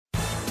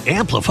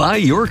Amplify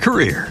your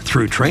career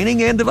through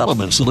training and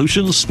development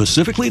solutions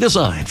specifically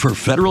designed for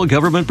federal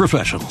government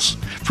professionals.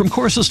 From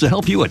courses to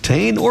help you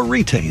attain or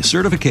retain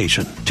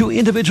certification, to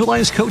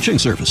individualized coaching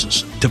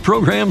services, to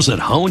programs that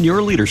hone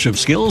your leadership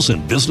skills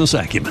and business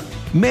acumen,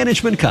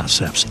 Management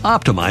Concepts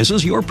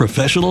optimizes your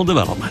professional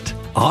development.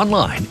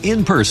 Online,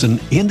 in person,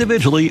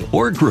 individually,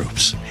 or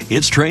groups,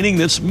 it's training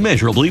that's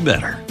measurably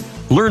better.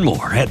 Learn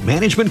more at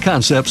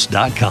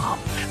managementconcepts.com.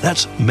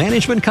 That's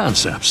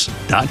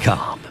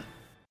managementconcepts.com.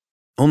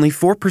 Only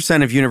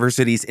 4% of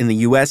universities in the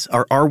U.S.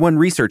 are R1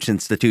 research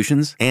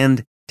institutions,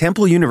 and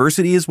Temple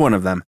University is one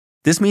of them.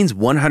 This means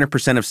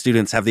 100% of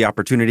students have the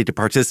opportunity to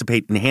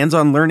participate in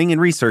hands-on learning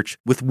and research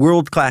with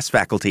world-class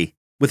faculty.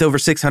 With over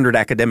 600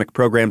 academic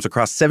programs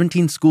across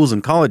 17 schools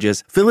and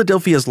colleges,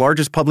 Philadelphia's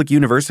largest public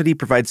university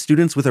provides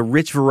students with a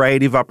rich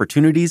variety of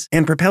opportunities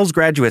and propels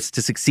graduates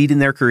to succeed in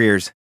their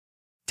careers.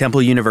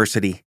 Temple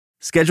University.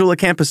 Schedule a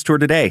campus tour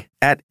today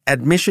at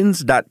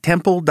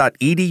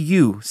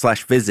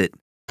admissions.temple.edu/visit.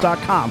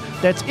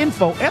 That's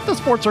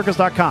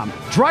info@thesportcircus.com.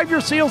 Drive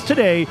your sales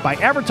today by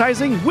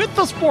advertising with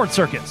the Sports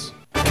Circus.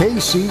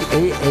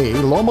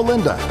 KCAA Loma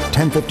Linda,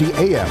 1050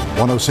 AM,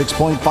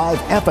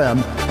 106.5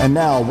 FM, and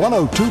now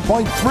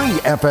 102.3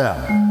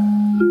 FM.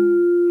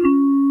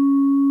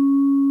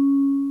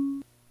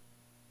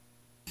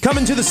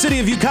 Coming to the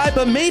city of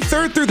Yucaipa May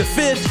 3rd through the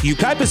 5th,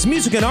 Yucaipa's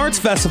Music and Arts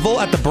Festival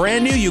at the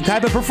brand new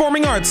Yucaipa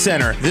Performing Arts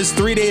Center. This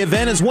 3-day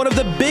event is one of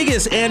the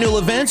biggest annual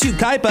events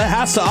Yucaipa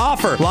has to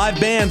offer.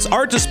 Live bands,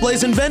 art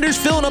displays, and vendors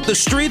filling up the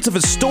streets of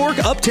historic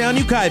uptown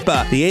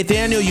Yucaipa. The 8th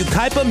annual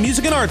Yucaipa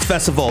Music and Arts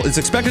Festival is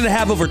expected to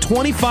have over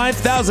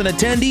 25,000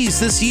 attendees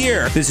this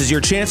year. This is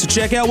your chance to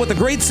check out what the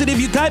great city of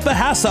Yucaipa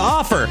has to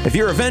offer. If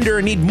you're a vendor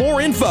and need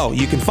more info,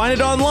 you can find it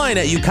online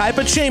at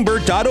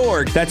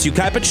yucaipachamber.org. That's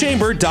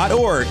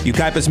yucaipachamber.org.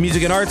 Yucaipa's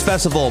Music and Arts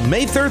Festival,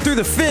 May 3rd through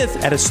the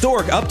 5th at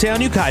historic Uptown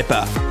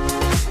Yucaipa.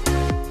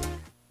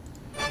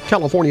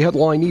 California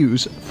headline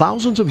news.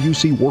 Thousands of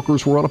UC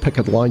workers were on a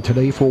picket line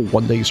today for a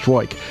one-day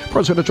strike.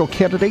 Presidential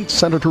candidate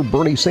Senator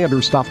Bernie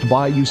Sanders stopped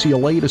by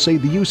UCLA to say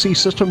the UC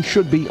system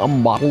should be a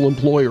model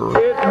employer.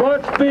 It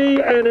must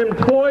be an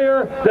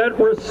employer that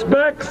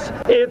respects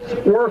its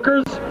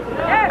workers.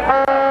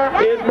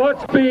 It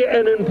must be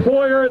an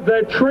employer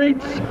that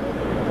treats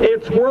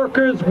its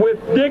workers with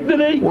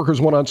dignity. Workers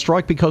went on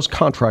strike because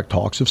contract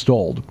talks have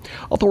stalled.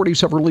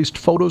 Authorities have released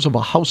photos of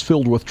a house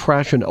filled with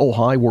trash in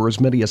Ojai where as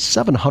many as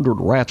 700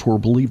 rats were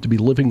believed to be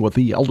living with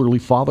the elderly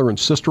father and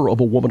sister of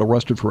a woman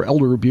arrested for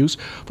elder abuse.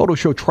 Photos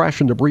show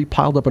trash and debris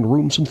piled up in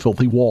rooms and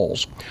filthy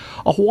walls.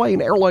 A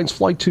Hawaiian Airlines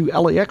flight to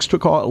LAX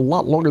took a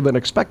lot longer than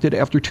expected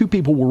after 2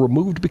 people were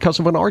removed because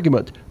of an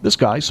argument. This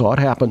guy saw it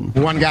happen.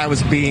 One guy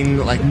was being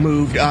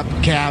moved up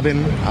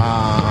cabin.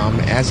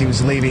 As he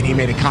was leaving, he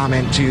made a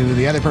comment to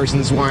the other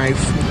person's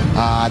wife.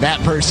 That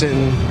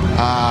person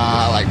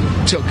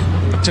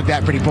took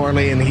that pretty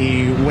poorly, and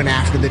he went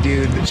after the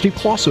dude. Steve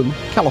Clausen,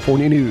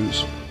 California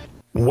News.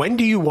 When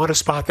do you want to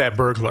spot that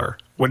burglar?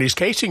 When he's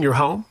casing your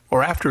home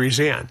or after he's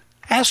in?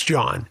 Ask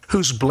John,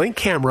 whose Blink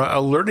camera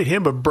alerted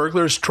him of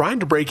burglars trying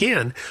to break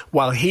in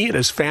while he and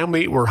his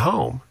family were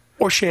home.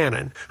 Or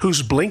Shannon,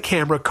 whose Blink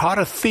camera caught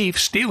a thief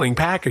stealing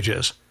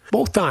packages.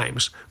 Both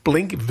times,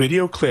 Blink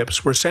video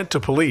clips were sent to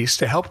police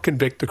to help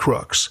convict the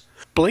crooks.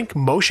 Blink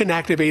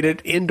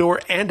motion-activated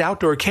indoor and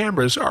outdoor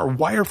cameras are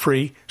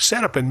wire-free,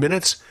 set up in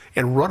minutes,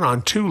 and run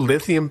on 2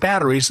 lithium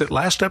batteries that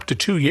last up to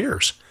 2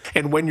 years.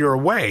 And when you're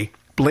away,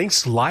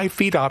 Blink's live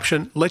feed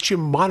option lets you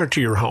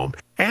monitor your home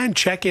and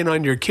check in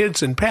on your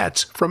kids and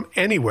pets from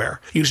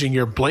anywhere using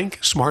your Blink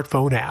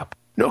smartphone app.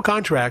 No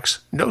contracts,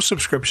 no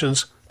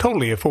subscriptions,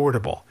 totally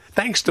affordable.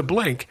 Thanks to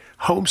Blink,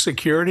 home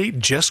security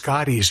just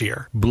got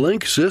easier.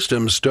 Blink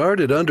systems start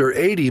at under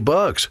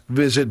 $80.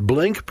 Visit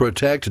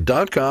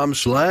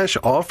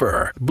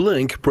blinkprotect.com/offer.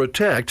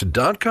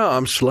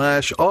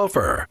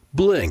 blinkprotect.com/offer.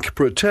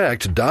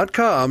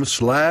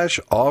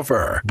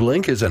 blinkprotect.com/offer.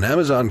 Blink is an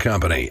Amazon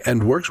company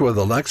and works with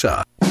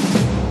Alexa.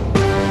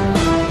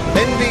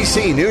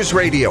 NBC News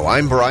Radio,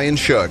 I'm Brian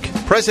Shook.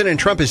 President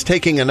Trump is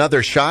taking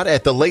another shot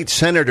at the late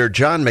Senator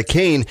John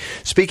McCain.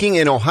 Speaking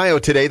in Ohio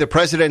today, the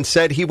president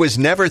said he was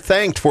never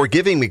thanked for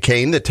giving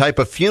McCain the type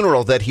of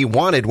funeral that he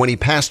wanted when he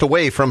passed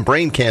away from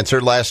brain cancer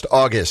last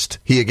August.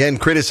 He again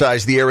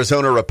criticized the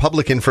Arizona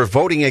Republican for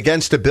voting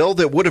against a bill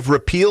that would have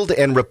repealed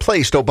and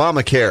replaced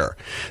Obamacare.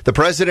 The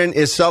president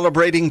is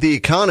celebrating the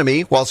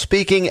economy while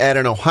speaking at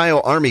an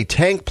Ohio Army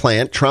tank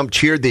plant. Trump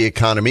cheered the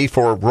economy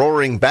for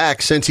roaring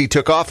back since he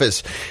took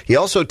office. He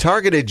also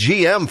targeted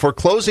GM for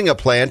closing a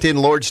plant in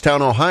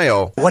Lordstown,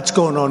 Ohio. What's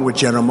going on with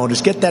General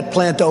Motors? Get that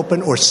plant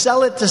open or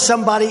sell it to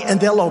somebody and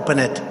they'll open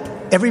it.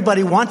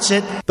 Everybody wants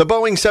it. The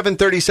Boeing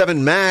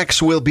 737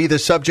 MAX will be the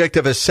subject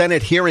of a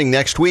Senate hearing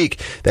next week.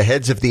 The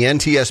heads of the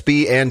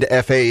NTSB and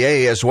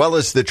FAA, as well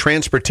as the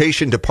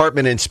Transportation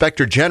Department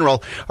Inspector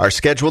General, are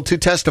scheduled to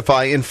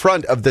testify in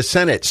front of the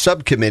Senate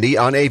Subcommittee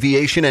on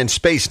Aviation and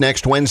Space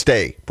next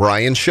Wednesday.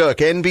 Brian Shook,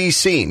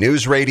 NBC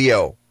News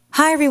Radio.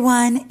 Hi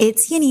everyone,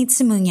 it's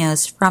Yanitza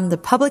Munoz from the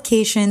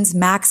publications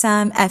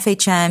Maxim,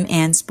 FHM,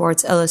 and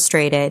Sports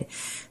Illustrated.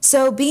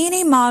 So being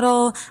a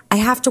model, I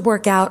have to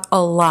work out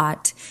a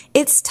lot.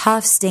 It's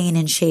tough staying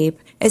in shape,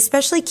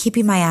 especially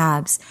keeping my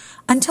abs,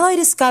 until I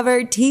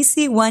discovered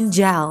TC1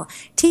 Gel.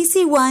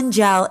 TC1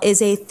 Gel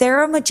is a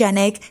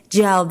thermogenic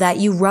gel that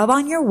you rub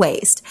on your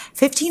waist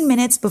 15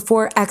 minutes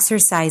before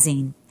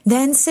exercising.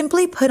 Then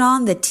simply put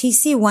on the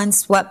TC1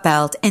 sweat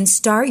belt and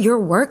start your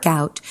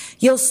workout.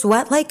 You'll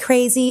sweat like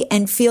crazy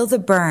and feel the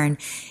burn.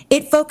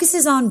 It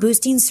focuses on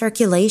boosting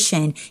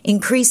circulation,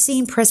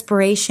 increasing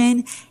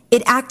perspiration.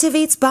 It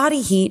activates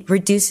body heat,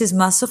 reduces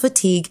muscle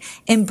fatigue,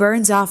 and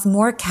burns off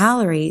more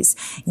calories.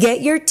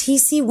 Get your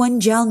TC1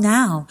 Gel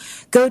now.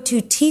 Go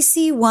to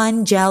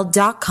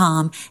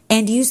tc1gel.com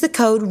and use the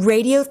code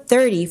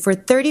RADIO30 for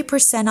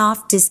 30%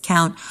 off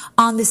discount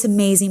on this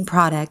amazing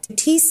product.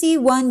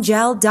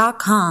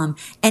 tc1gel.com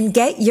and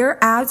get your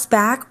abs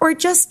back or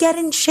just get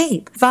in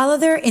shape. Follow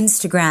their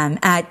Instagram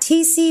at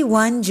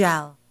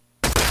TC1Gel.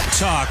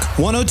 Talk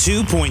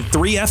 102.3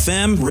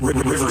 FM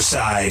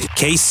Riverside.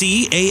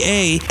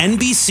 KCAA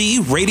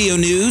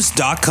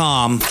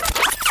NBCRadioNews.com.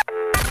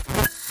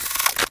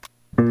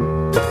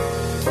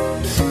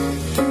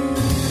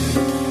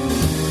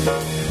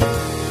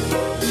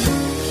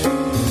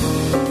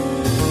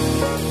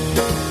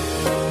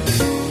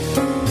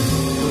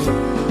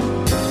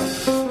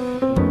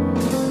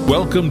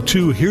 Welcome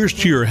to Here's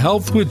to Your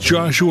Health with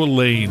Joshua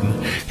Lane.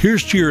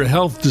 Here's to Your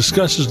Health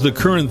discusses the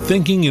current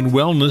thinking in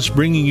wellness,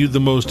 bringing you the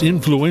most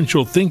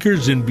influential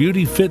thinkers in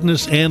beauty,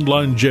 fitness, and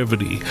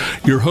longevity.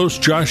 Your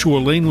host, Joshua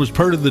Lane, was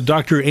part of the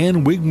Dr.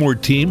 Ann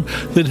Wigmore team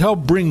that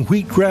helped bring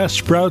wheatgrass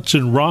sprouts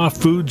and raw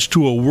foods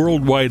to a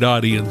worldwide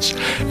audience.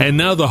 And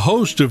now the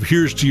host of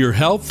Here's to Your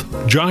Health,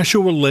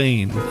 Joshua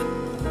Lane.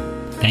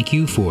 Thank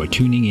you for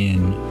tuning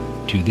in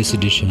to this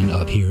edition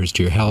of Here's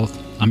to Your Health.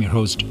 I'm your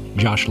host,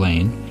 Josh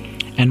Lane.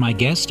 And my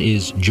guest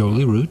is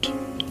Jolie Root.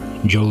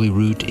 Jolie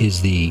Root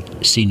is the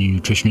senior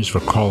nutritionist for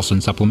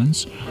Carlson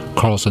Supplements.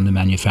 Carlson, the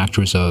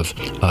manufacturers of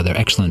their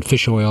excellent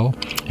fish oil.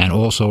 And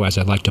also, as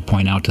I'd like to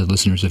point out to the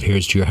listeners of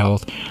Here's to Your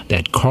Health,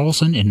 that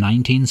Carlson in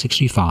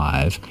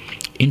 1965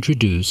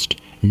 introduced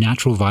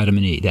natural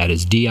vitamin E, that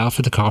is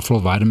D-alpha tocopherol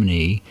vitamin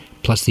E,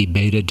 plus the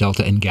beta,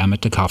 delta, and gamma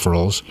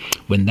tocopherols,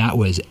 when that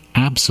was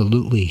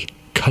absolutely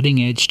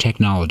cutting-edge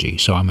technology.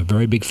 So I'm a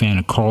very big fan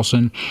of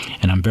Carlson,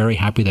 and I'm very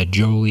happy that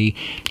Jolie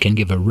can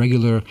give a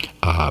regular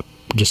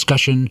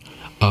discussion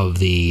of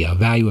the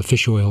value of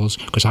fish oils,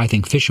 because I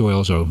think fish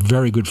oils are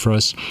very good for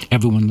us.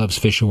 Everyone loves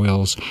fish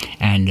oils,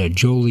 and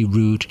Jolie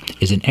Root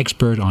is an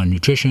expert on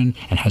nutrition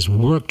and has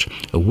worked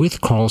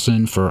with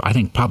Carlson for, I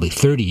think, probably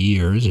 30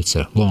 years. It's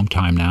a long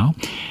time now.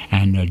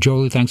 And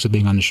Jolie, thanks for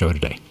being on the show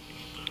today.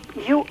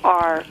 You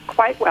are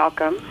quite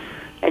welcome,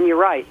 and you're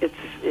right.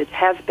 It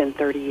has been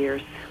 30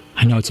 years.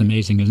 I know, it's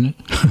amazing, isn't it?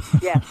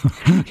 Yes.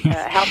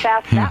 How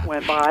fast that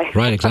went by.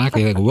 Right,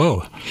 exactly. Like,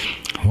 whoa.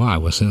 Wow, I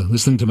was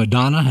listening to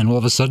Madonna, and all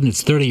of a sudden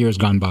it's 30 years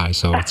gone by,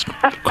 so it's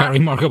quite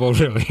remarkable,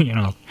 really, you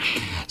know.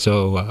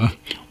 So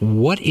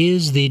what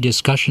is the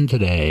discussion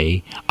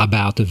today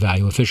about the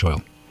value of fish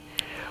oil?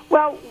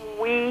 Well,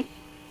 we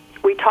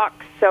talk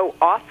so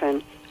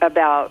often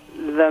about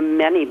the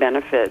many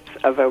benefits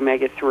of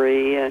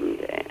omega-3 and,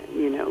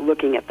 you know,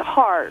 looking at the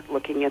heart,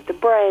 looking at the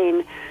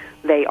brain.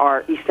 They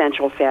are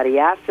essential fatty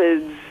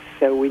acids,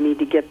 so we need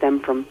to get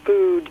them from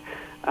food.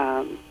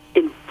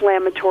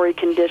 Inflammatory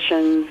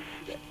conditions,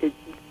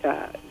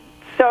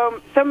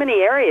 so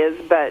many areas,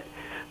 but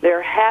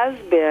there has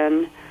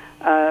been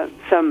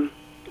some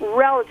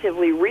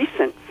relatively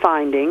recent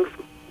findings,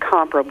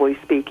 comparably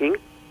speaking,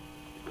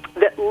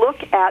 that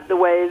look at the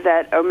way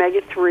that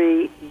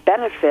omega-3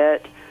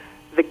 benefit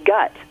the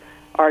gut,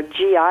 our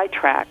GI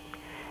tract.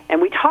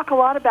 And we talk a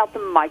lot about the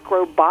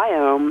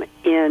microbiome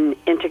in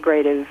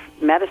integrative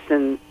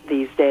medicine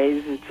these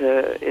days.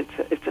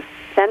 It's a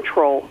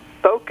central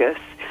focus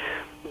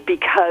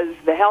because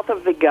the health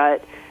of the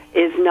gut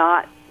is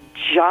not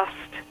just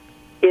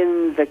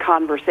in the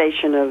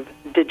conversation of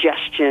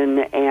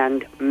digestion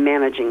and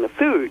managing the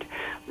food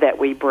that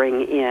we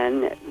bring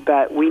in,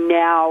 but we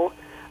now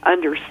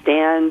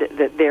understand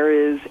that there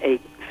is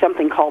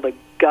something called a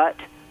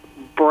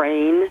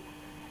gut-brain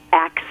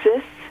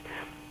axis,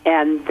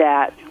 and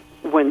that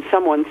when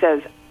someone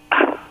says,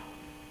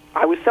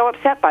 I was so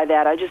upset by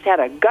that, I just had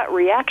a gut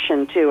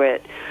reaction to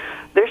it,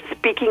 they're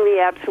speaking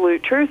the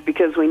absolute truth,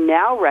 because we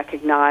now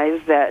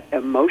recognize that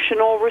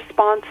emotional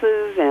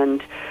responses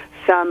and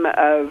some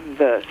of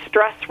the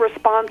stress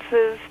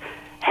responses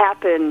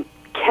happen,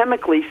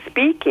 chemically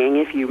speaking,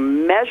 if you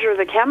measure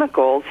the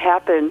chemicals,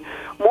 happen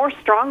more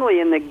strongly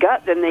in the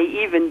gut than they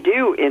even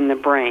do in the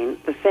brain.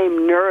 The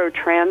same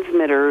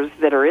neurotransmitters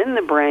that are in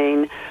the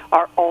brain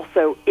are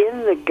also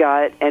in the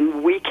gut,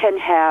 and we can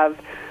have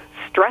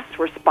stress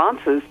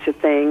responses to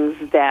things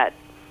that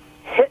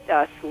hit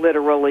us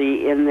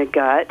literally in the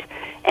gut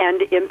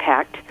and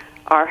impact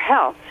our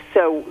health.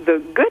 So the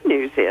good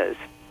news is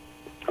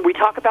we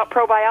talk about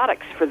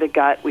probiotics for the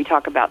gut. We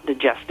talk about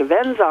digestive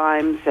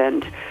enzymes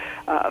and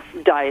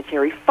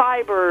dietary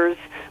fibers.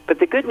 But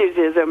the good news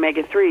is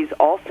omega-3s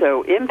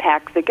also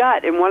impact the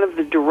gut, and one of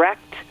the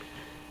direct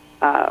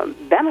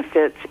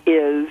benefits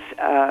is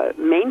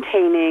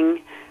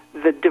maintaining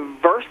the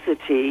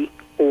diversity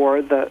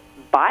or the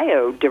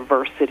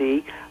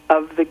biodiversity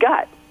of the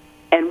gut.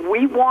 And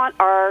we want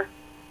our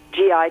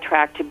GI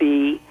tract to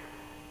be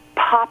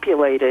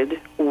populated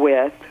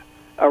with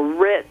a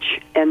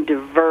rich and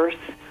diverse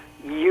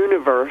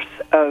universe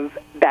of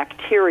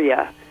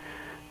bacteria.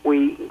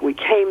 We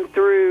came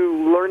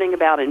through learning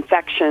about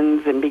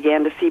infections and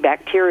began to see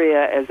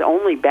bacteria as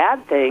only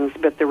bad things,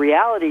 but the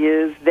reality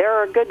is there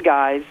are good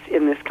guys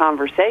in this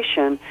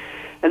conversation,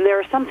 and there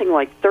are something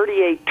like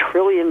 38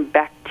 trillion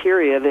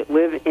bacteria that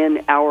live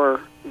in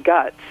our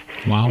guts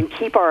and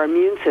keep our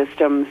immune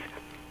systems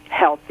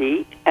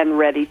healthy and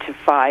ready to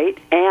fight,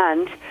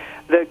 and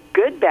the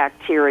good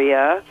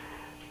bacteria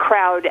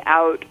crowd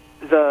out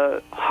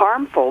the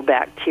harmful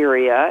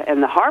bacteria,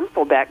 and the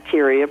harmful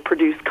bacteria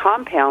produce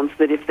compounds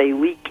that, if they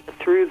leak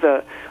through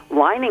the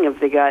lining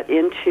of the gut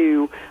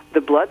into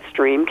the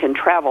bloodstream, can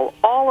travel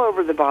all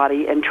over the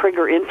body and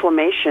trigger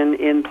inflammation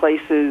in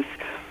places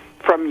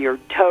from your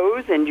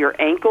toes and your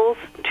ankles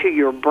to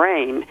your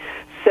brain.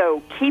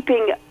 So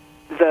keeping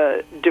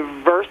the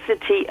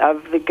diversity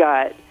of the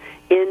gut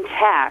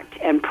intact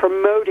and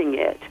promoting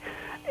it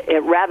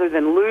rather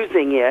than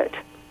losing it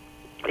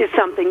is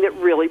something that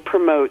really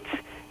promotes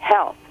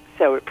health.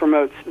 So it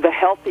promotes the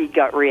healthy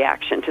gut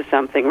reaction to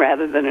something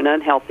rather than an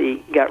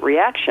unhealthy gut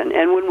reaction.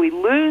 And when we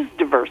lose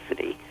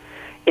diversity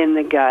in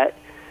the gut,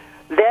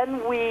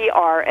 then we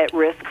are at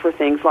risk for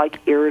things like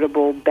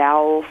irritable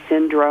bowel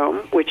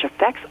syndrome, which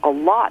affects a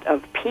lot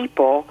of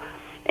people,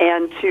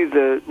 and to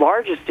the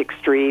largest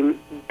extreme,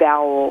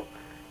 bowel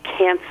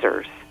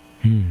cancers.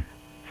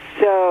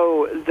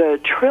 So the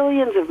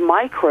trillions of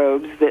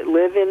microbes that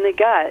live in the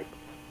gut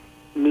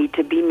need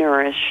to be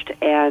nourished,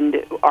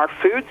 and our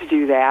foods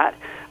do that,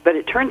 but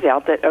it turns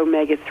out that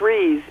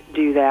omega-3s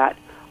do that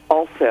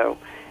also.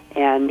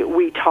 And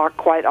we talk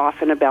quite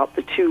often about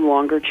the two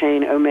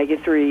longer-chain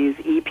omega-3s,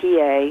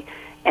 EPA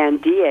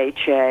and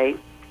DHA.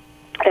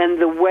 And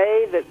the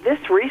way that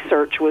this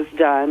research was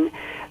done,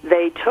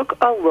 they took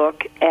a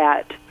look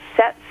at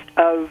sets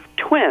of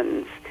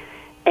twins,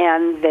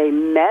 and they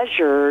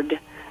measured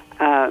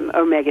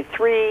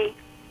omega-3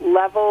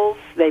 levels.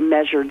 They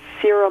measured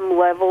serum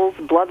levels,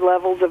 blood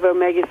levels of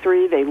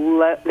omega-3.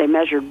 They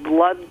measured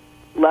blood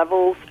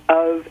levels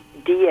of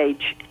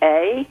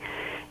DHA,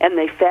 and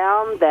they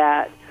found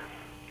that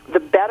the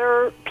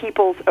better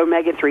people's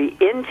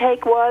omega-3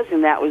 intake was,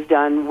 and that was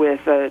done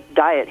with a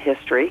diet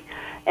history,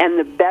 and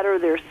the better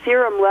their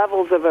serum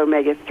levels of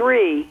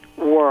omega-3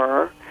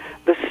 were,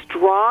 the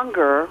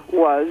stronger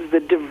was the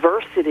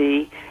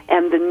diversity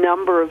and the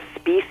number of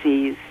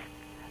species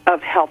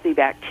of healthy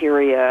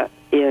bacteria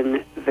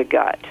in the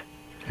gut.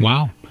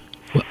 Wow.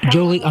 Well,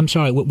 Jolie, I'm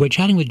sorry, we're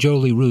chatting with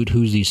Jolie Root,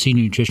 who's the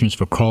senior nutritionist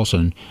for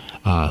Carlson,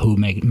 who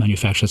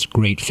manufactures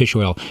great fish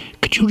oil.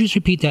 Could you just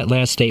repeat that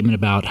last statement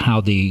about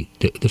how the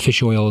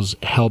fish oils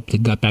help the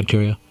gut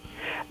bacteria?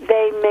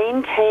 They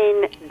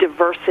maintain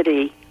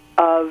diversity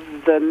of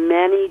the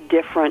many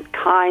different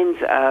kinds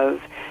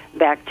of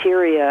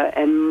bacteria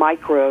and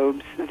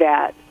microbes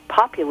that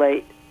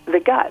populate the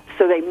gut.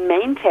 So they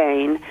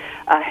maintain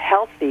a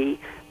healthy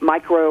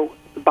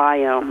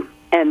microbiome.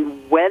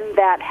 And when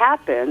that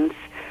happens,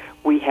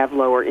 we have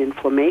lower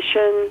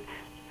inflammation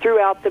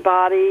throughout the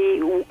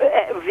body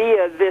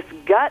via this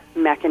gut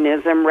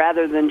mechanism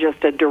rather than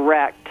just a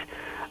direct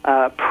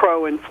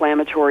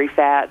pro-inflammatory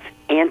fats,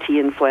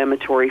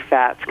 anti-inflammatory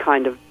fats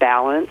kind of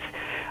balance.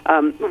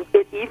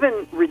 It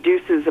even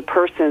reduces a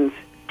person's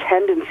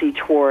tendency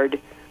toward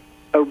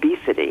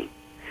obesity.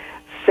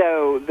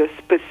 So the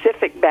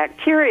specific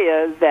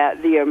bacteria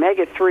that the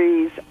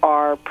omega-3s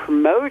are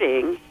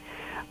promoting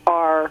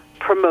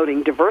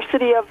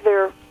diversity of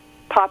their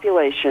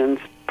populations,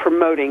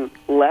 promoting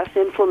less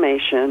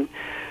inflammation,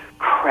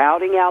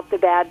 crowding out the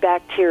bad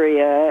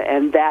bacteria,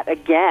 and that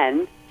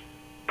again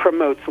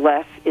promotes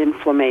less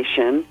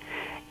inflammation,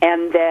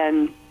 and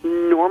then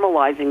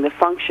normalizing the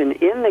function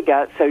in the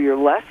gut so you're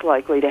less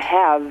likely to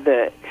have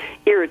the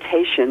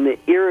irritation, the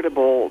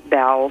irritable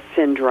bowel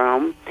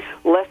syndrome.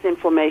 Less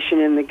inflammation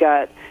in the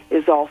gut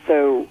is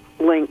also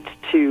linked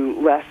to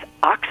less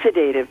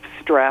oxidative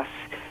stress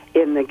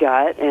in the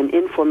gut, and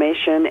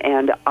inflammation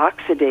and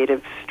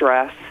oxidative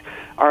stress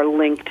are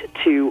linked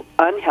to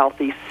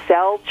unhealthy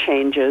cell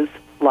changes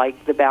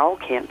like the bowel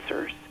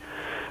cancers.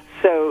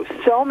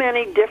 So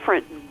many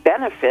different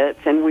benefits,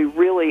 and we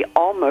really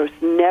almost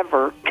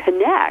never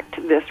connect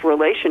this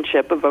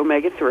relationship of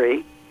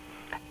omega-3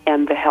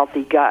 and the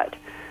healthy gut.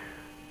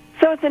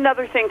 So it's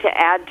another thing to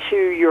add to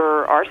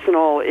your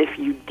arsenal if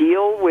you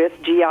deal with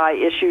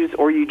GI issues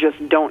or you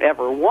just don't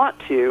ever want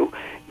to.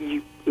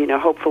 You know,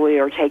 hopefully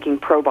are taking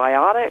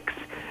probiotics,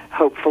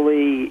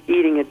 hopefully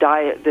eating a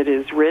diet that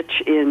is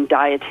rich in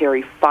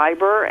dietary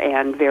fiber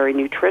and very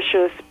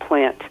nutritious,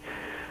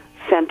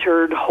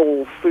 plant-centered,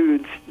 whole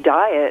foods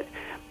diet.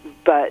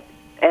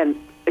 And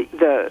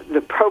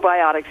the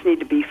probiotics need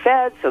to be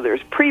fed, so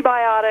there's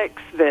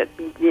prebiotics that,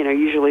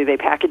 usually they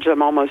package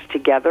them almost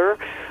together.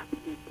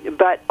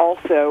 But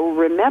also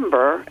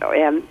remember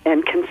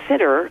and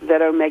consider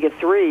that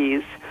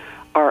omega-3s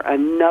are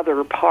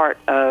another part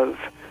of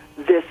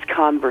this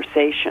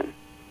conversation.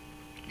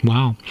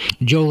 Wow.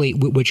 Jolie,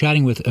 we're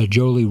chatting with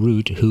Jolie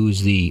Root,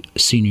 who's the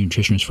senior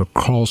nutritionist for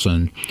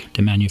Carlson,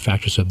 the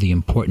manufacturers of the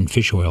important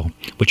fish oil,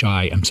 which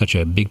I am such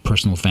a big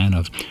personal fan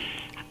of.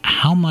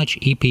 How much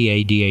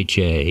EPA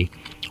DHA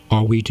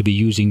are we to be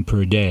using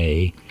per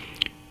day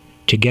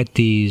to get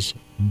these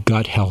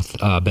gut health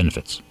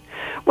benefits?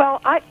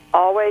 Well, I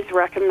always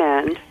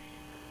recommend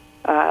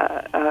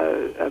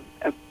a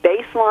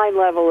baseline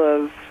level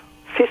of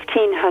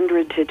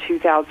 1,500 to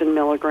 2,000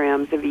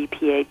 milligrams of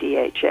EPA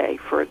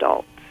DHA for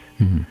adults,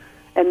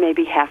 and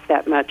maybe half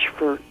that much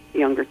for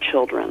younger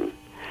children.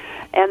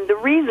 And the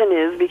reason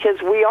is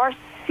because we are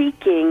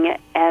seeking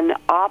an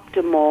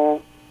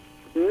optimal,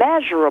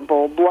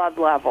 measurable blood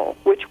level,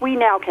 which we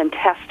now can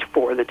test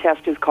for. The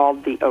test is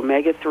called the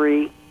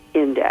omega-3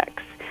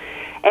 index.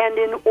 And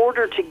in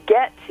order to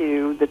get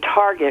to the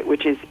target,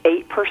 which is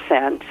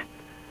 8%,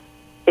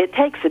 it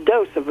takes a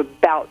dose of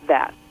about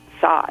that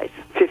size,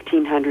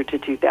 1,500 to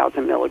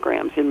 2,000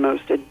 milligrams in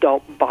most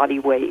adult body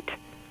weight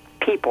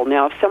people.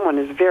 Now, if someone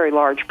is a very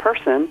large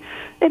person,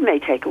 it may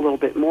take a little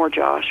bit more,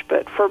 Josh,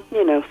 but for,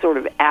 sort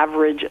of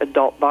average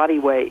adult body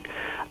weight,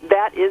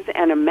 that is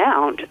an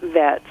amount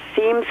that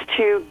seems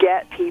to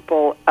get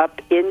people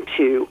up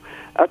into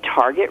a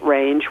target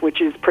range,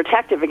 which is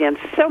protective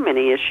against so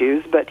many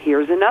issues, but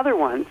here's another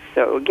one.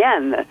 So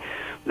again,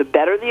 the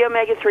better the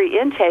omega-3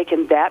 intake,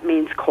 and that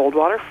means cold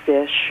water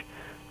fish,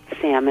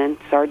 salmon,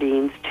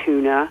 sardines,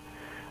 tuna,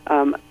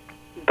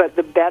 but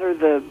the better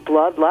the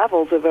blood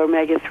levels of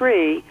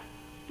omega-3,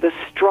 the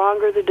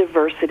stronger the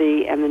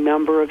diversity and the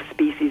number of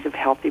species of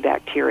healthy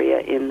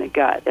bacteria in the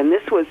gut. And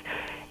this was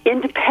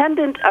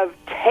independent of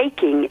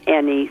taking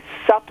any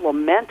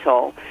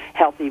supplemental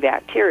healthy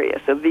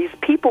bacteria. So these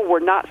people were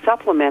not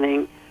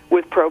supplementing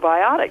with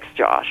probiotics,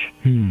 Josh.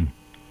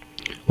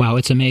 Wow,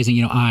 it's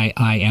amazing. I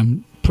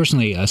am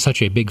personally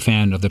such a big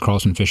fan of the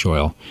Carlson fish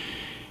oil.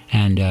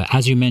 And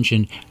as you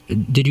mentioned,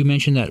 did you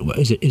mention that,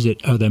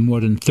 are there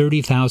more than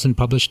 30,000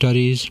 published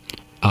studies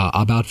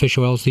about fish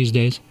oils these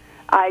days?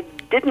 I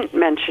didn't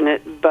mention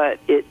it, but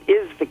it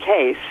is the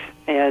case,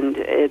 and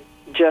it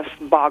just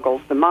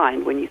boggles the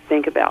mind when you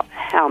think about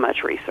how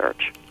much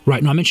research.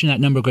 Right. Now, I mentioned that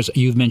number because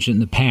you've mentioned it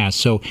in the past.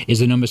 So is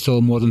the number still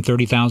more than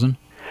 30,000?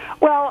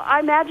 Well, I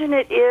imagine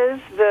it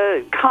is.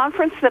 The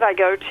conference that I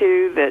go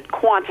to that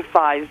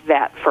quantifies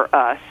that for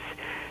us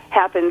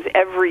happens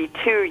every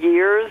 2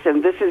 years,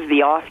 and this is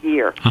the off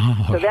year.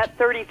 So that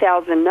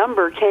 30,000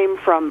 number came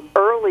from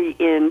early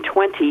in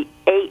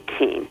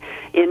 2018.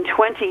 In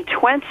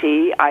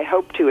 2020, I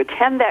hope to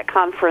attend that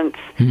conference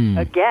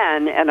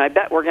again, and I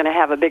bet we're going to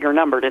have a bigger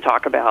number to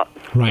talk about.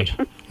 Right.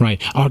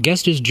 Our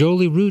guest is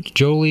Jolie Root.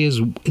 Jolie is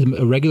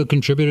a regular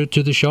contributor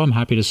to the show, I'm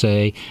happy to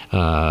say,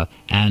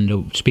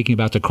 and speaking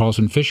about the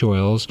Carlson fish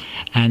oils.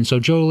 And so,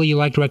 Jolie, you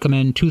like to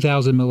recommend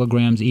 2,000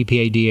 milligrams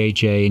EPA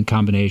DHA in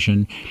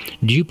combination.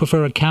 Do you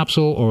prefer a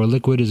capsule or a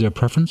liquid? Is there a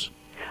preference?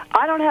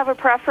 I don't have a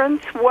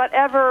preference.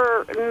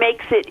 Whatever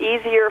makes it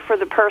easier for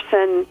the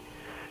person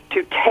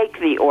to take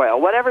the oil,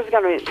 whatever's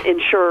going to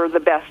ensure the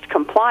best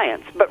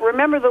compliance. But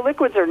remember, the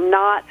liquids are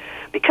not,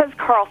 because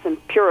Carlson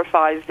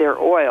purifies their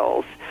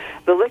oils,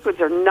 the liquids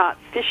are not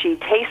fishy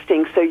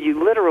tasting, so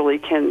you literally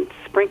can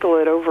sprinkle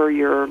it over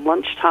your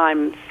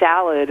lunchtime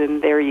salad,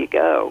 and there you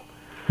go.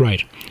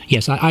 Right.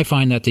 Yes, I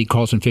find that the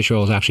Carlson fish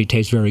oils actually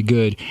taste very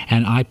good,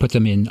 and I put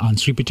them on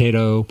sweet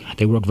potato.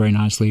 They work very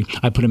nicely.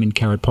 I put them in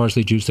carrot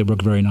parsley juice. They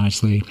work very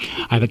nicely.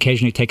 I've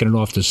occasionally taken it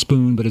off the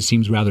spoon, but it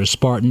seems rather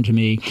Spartan to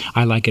me.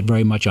 I like it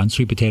very much on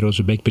sweet potatoes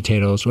or baked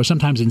potatoes, or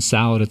sometimes in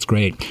salad. It's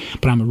great.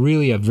 But I'm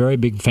really a very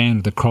big fan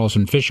of the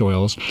Carlson fish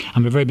oils.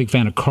 I'm a very big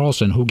fan of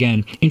Carlson, who,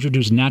 again,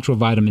 introduced natural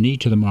vitamin E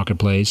to the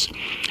marketplace,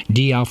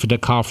 D-alpha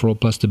tocopherol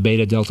plus the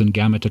beta-delta and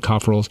gamma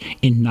tocopherols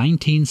in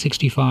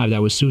 1965.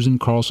 That was Susan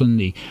Carlson,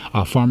 the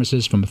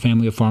pharmacist from a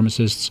family of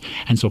pharmacists,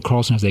 and so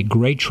Carlson has a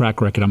great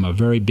track record. I'm a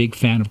very big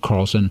fan of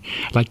Carlson.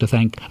 I'd like to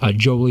thank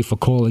Jolie for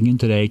calling in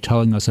today,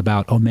 telling us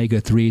about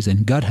omega-3s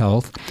and gut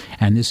health,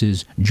 and this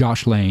is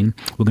Josh Lane.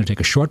 We're going to take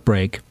a short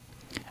break,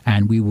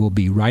 and we will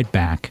be right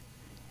back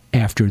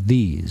after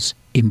these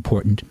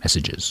important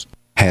messages.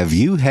 Have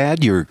you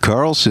had your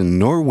Carlson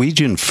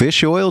Norwegian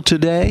fish oil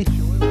today?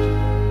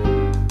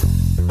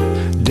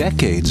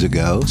 Decades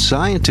ago,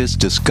 scientists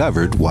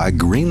discovered why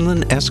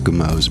Greenland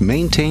Eskimos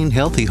maintain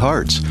healthy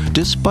hearts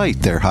despite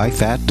their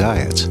high-fat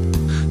diets.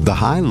 The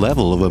high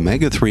level of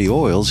omega-3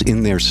 oils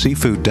in their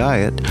seafood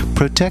diet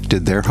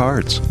protected their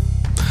hearts.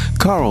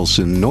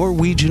 Carlson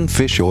Norwegian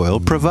fish oil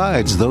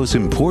provides those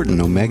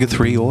important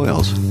omega-3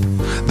 oils.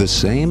 The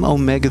same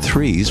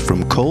omega-3s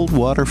from cold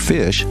water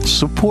fish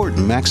support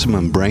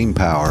maximum brain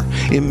power,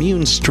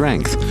 immune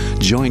strength,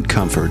 joint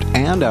comfort,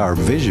 and our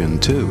vision,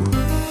 too.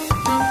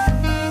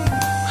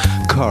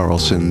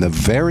 Carlson, the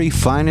very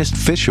finest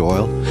fish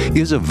oil,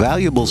 is a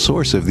valuable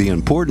source of the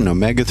important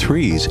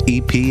omega-3s,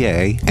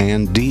 EPA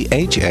and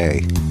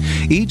DHA.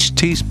 Each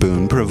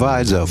teaspoon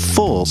provides a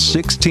full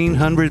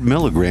 1,600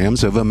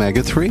 milligrams of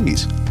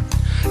omega-3s.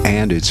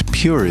 And its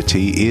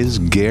purity is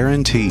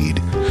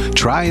guaranteed.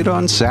 Try it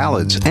on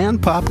salads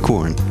and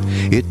popcorn.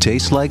 It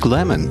tastes like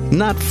lemon,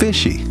 not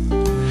fishy.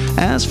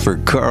 Ask for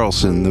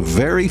Carlson, the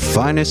very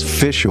finest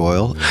fish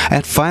oil,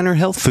 at finer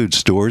health food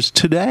stores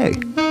today.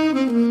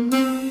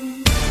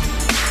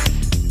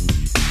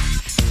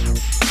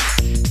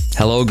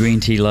 Hello, green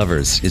tea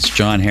lovers. It's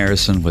John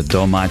Harrison with Do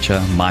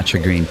Matcha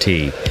Matcha Green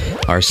Tea.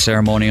 Our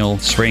ceremonial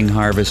spring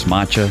harvest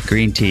matcha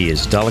green tea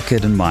is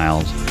delicate and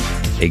mild.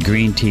 A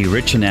green tea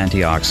rich in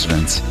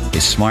antioxidants,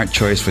 a smart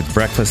choice with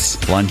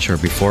breakfast, lunch, or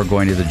before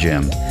going to the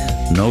gym.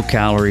 No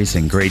calories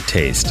and great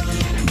taste.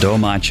 Do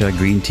Matcha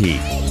Green Tea.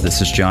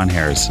 This is John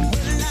Harrison.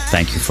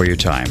 Thank you for your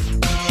time.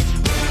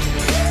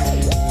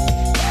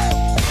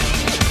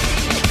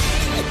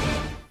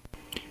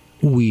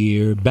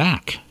 We're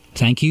back.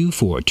 Thank you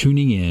for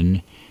tuning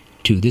in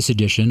to this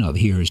edition of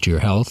Here's to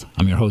Your Health.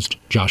 I'm your host,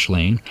 Josh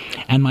Lane,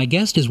 and my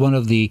guest is one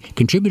of the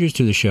contributors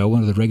to the show,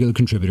 one of the regular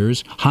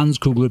contributors, Hans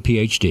Kugler,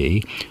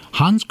 PhD.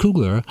 Hans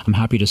Kugler, I'm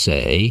happy to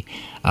say,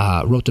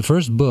 wrote the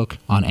first book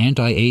on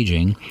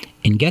anti-aging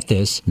in, get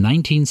this,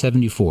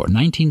 1974.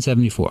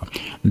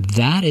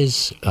 That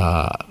is,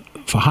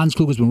 for Hans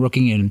Kugler's been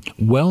working in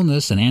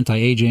wellness and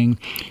anti-aging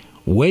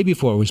way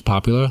before it was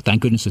popular.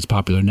 Thank goodness it's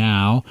popular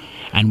now.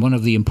 And one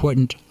of the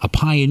important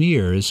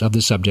pioneers of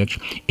the subject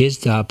is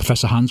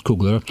Professor Hans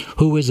Kugler,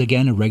 who is,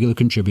 again, a regular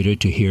contributor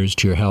to Here's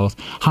to Your Health.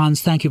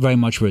 Hans, thank you very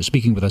much for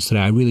speaking with us today.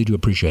 I really do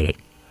appreciate it.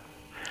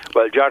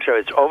 Well, Joshua,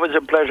 it's always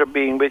a pleasure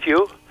being with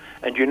you.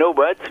 And you know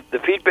what? The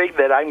feedback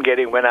that I'm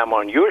getting when I'm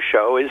on your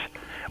show is,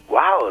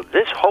 wow,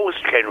 this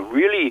host can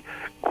really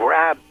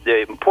grab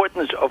the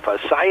importance of a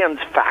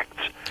science facts.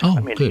 Oh, I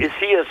mean, good. is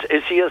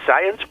he a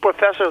science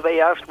professor? They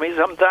ask me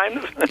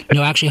sometimes.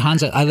 No, actually,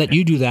 Hans, I let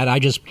you do that. I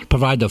just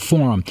provide the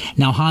forum.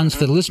 Now, Hans,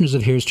 for the listeners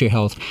of Here's to Your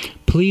Health,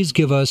 please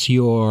give us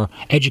your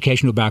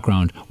educational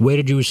background. Where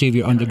did you receive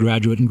your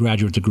undergraduate and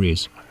graduate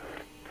degrees?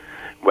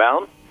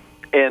 Well,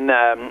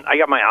 I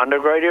got my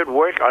undergraduate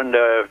work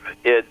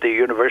at the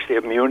University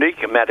of Munich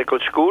Medical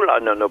School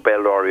under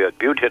Nobel laureate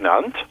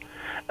Butenandt.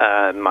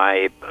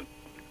 My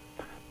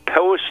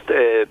post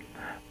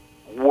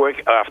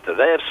work after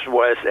this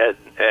was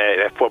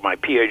for my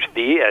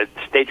PhD at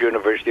State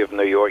University of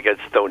New York at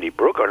Stony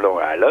Brook on Long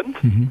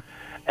Island,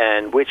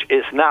 and which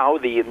is now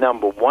the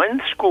number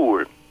one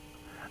school.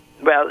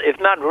 Well, if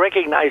not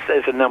recognized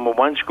as a number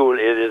one school,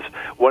 it is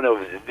one of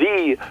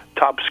the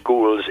top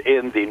schools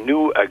in the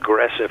new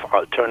aggressive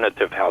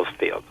alternative health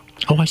field.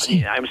 Oh, I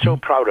see. I'm so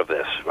proud of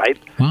this, right?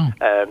 Wow.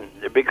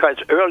 Because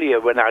earlier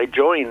when I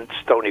joined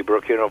Stony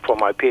Brook, for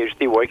my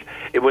PhD work,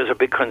 it was a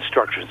big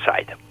construction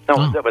site.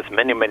 No, that was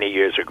many, many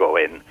years ago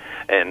in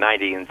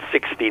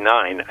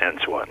 1969 and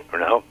so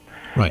on,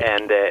 Right.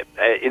 And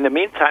in the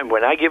meantime,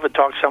 when I give a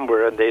talk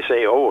somewhere and they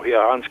say, oh,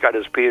 here, Hans got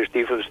his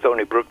PhD from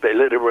Stony Brook, they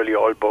literally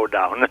all bow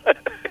down.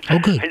 Oh,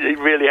 good. It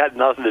really had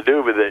nothing to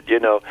do with it,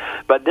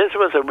 But this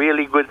was a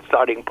really good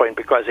starting point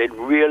because it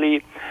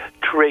really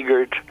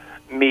triggered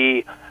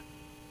me.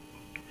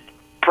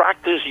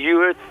 Practice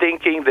your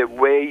thinking the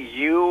way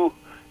you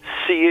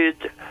see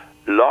it,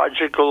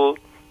 logical,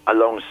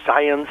 along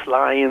science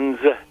lines,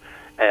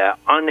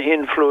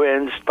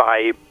 uninfluenced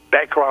by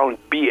background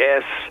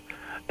BS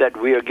that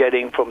we are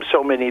getting from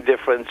so many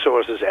different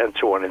sources and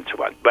so on and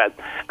so on. But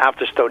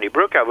after Stony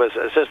Brook, I was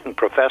assistant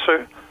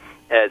professor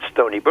at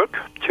Stony Brook,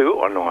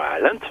 too, on Long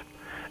Island.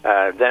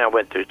 Then I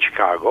went to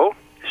Chicago,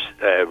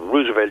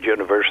 Roosevelt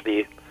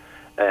University,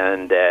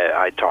 and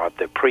I taught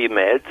the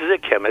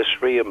pre-meds,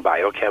 chemistry and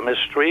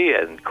biochemistry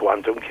and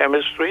quantum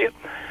chemistry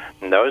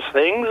and those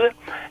things.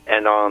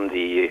 And on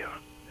the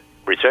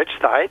research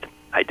side,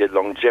 I did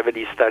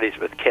longevity studies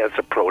with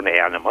cancer-prone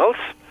animals.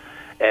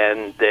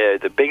 And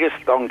the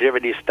biggest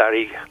longevity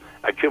study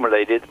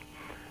accumulated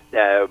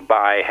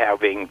by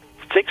having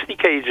 60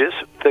 cages,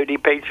 30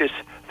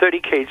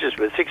 cages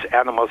with 6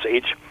 animals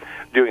each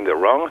doing the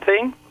wrong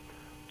thing.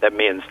 That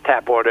means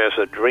tap water as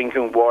a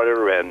drinking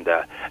water and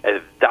a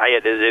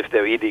diet as if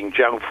they're eating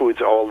junk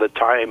foods all the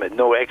time and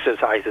no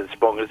exercise and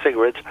smoking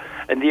cigarettes.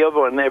 And the other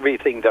one,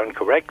 everything done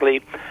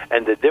correctly.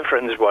 And the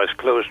difference was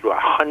close to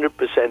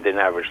 100% in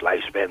average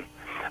lifespan.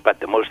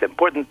 But the most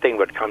important thing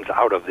what comes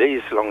out of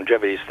these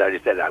longevity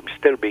studies that I'm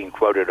still being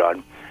quoted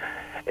on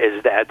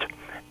is that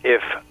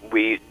if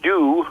we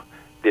do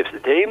the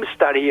same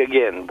study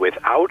again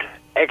without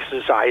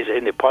exercise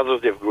in the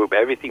positive group,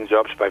 everything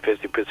drops by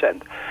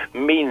 50%,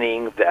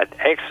 meaning that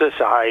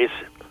exercise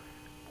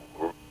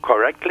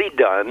correctly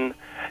done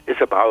is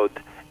about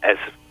as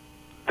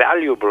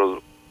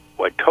valuable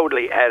or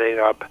totally adding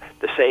up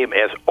the same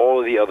as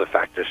all the other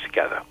factors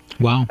together.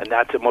 Wow. And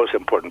that's the most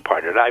important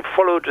part. And I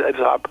followed this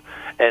up,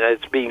 and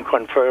it's being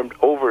confirmed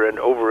over and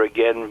over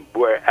again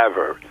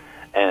wherever.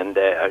 And,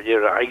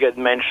 I get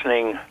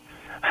mentioning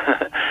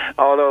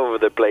all over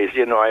the place.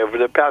 Over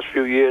the past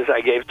few years,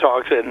 I gave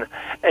talks in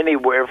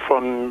anywhere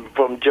from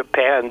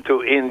Japan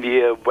to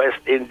India, West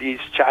Indies,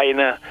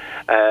 China.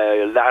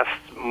 Last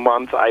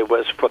month, I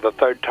was for the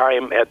third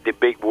time at the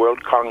big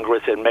World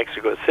Congress in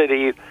Mexico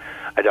City.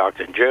 I talked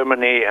in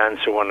Germany, and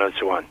so on and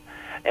so on.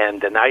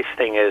 And the nice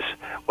thing is,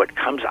 what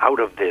comes out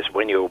of this,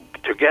 when you're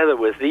together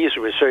with these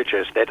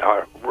researchers that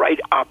are right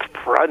up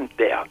front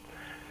there,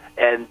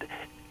 and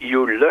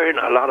you learn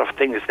a lot of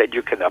things that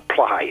you can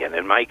apply. And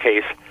in my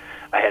case,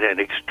 I had an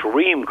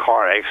extreme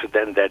car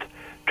accident that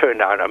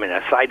turned out,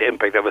 a side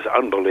impact that was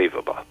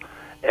unbelievable.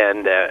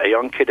 And a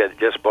young kid had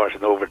just bought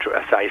an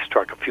oversized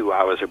truck a few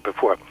hours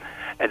before,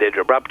 and it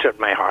ruptured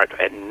my heart.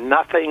 And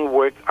nothing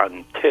worked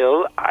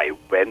until I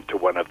went to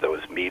one of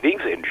those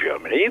meetings in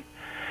Germany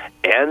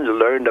and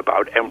learned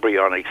about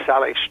embryonic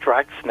cell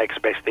extracts,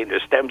 next best thing to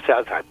stem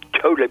cells. I'm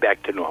totally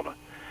back to normal.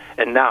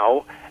 And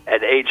now,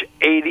 at age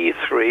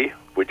 83,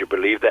 would you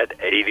believe that?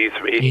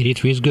 83.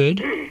 83 is good.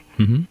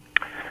 Mm-hmm.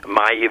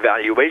 My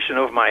evaluation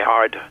of my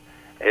heart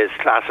is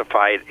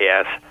classified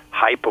as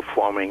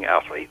high-performing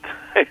athlete.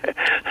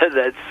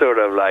 That's sort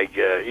of like,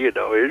 it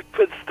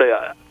puts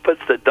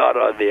the dot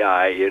on the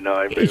I,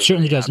 It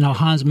certainly does. Now,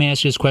 Hans, may I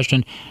ask you this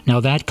question? Now,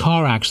 that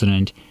car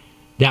accident,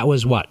 that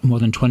was what, more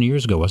than 20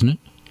 years ago, wasn't it?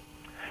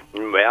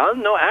 Well,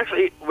 no,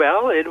 actually,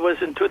 it was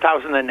in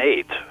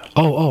 2008.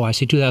 Oh, I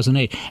see,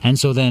 2008. And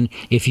so then,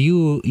 if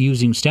you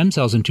using stem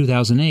cells in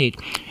 2008,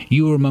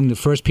 you were among the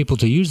first people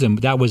to use them.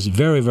 That was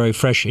very, very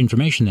fresh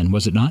information then,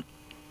 was it not?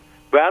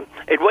 Well,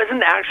 it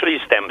wasn't actually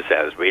stem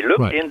cells. We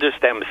looked into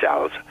stem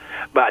cells,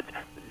 but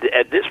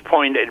at this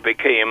point it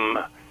became,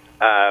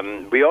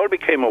 we all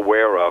became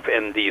aware of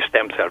in the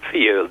stem cell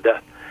field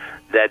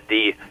that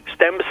the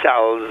stem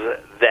cells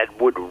that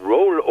would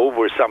roll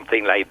over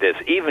something like this,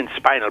 even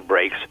spinal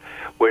breaks,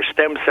 were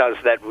stem cells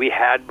that we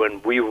had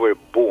when we were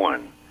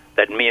born.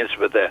 That means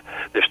with the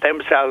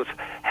stem cells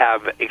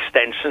have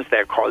extensions,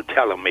 they're called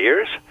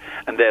telomeres,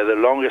 and they're the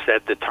longest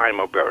at the time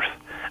of birth.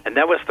 And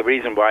that was the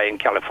reason why in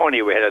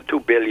California we had a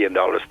 $2 billion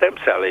stem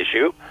cell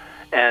issue,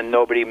 and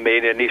nobody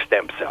made any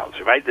stem cells,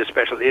 right? The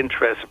special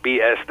interests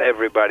BS'd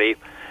everybody,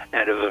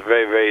 and it was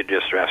very, very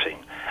distressing.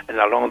 And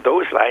along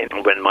those lines,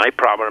 when my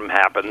problem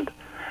happened,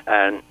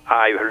 and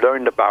I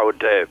learned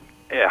about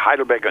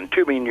Heidelberg and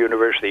Tübingen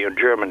University in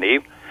Germany,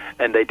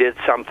 and they did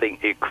something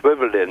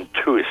equivalent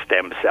to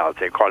stem cells.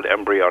 They called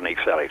embryonic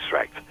cell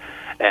extracts.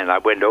 And I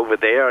went over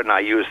there, and I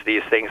used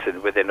these things,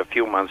 and within a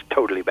few months,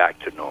 totally back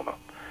to normal.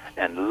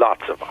 And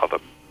lots of other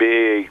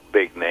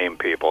big name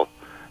people,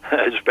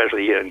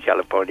 especially here in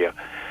California,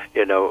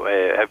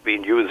 have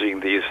been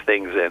using these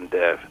things, and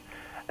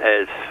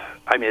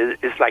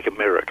it's like a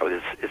miracle.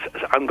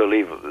 It's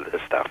unbelievable,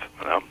 this stuff.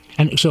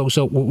 And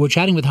so we're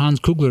chatting with Hans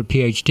Kugler,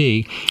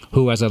 PhD,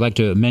 who, as I like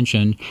to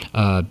mention,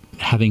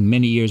 having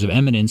many years of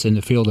eminence in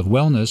the field of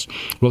wellness,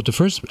 wrote the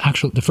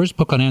first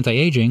book on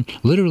anti-aging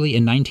literally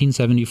in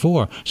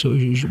 1974. So,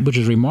 which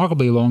is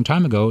remarkably a long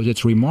time ago.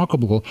 It's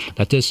remarkable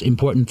that this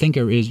important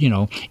thinker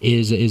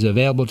is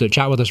available to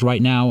chat with us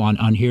right now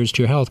on Here's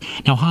to Your Health.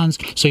 Now, Hans,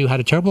 so you had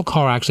a terrible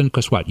car accident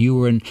because what? You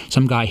were in,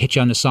 some guy hit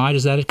you on the side.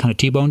 Is that it? Kind of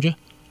T-boned you?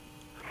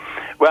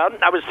 Well,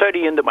 I was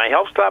 30 into my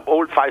health club,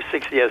 old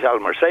 560 SL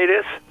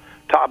Mercedes,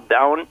 top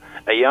down.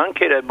 A young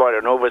kid had bought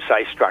an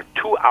oversized truck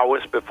 2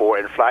 hours before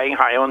and flying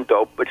high on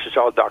dope, which is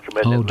all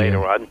documented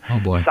later on. Oh,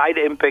 boy. Side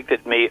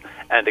impacted me,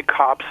 and the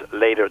cops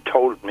later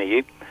told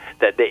me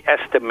that they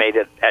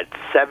estimated at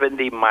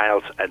 70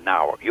 miles an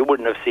hour. You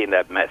wouldn't have seen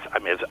that mess.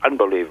 It's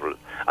unbelievable.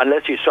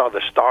 Unless you saw the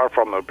star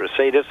from a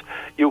Mercedes,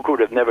 you could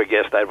have never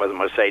guessed that was a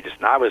Mercedes.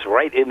 And I was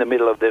right in the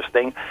middle of this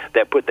thing.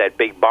 They put that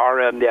big bar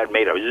in there,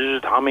 made a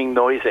humming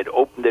noise. It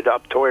opened it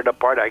up, tore it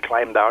apart. I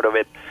climbed out of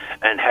it.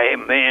 And, hey,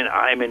 man,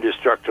 I'm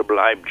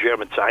indestructible. I'm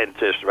German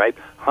scientist, right?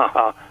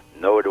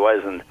 No, it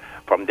wasn't.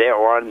 From there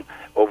on,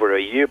 over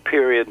a year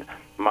period,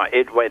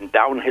 it went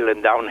downhill,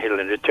 and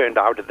it turned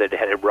out that it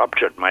had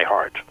ruptured my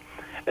heart.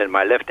 And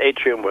my left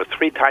atrium was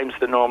 3 times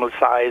the normal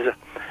size,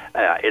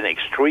 in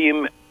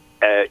extreme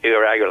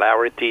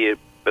irregularity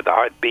with the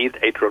heartbeat,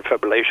 atrial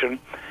fibrillation,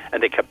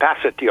 and the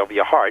capacity of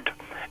your heart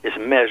is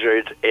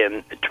measured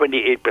in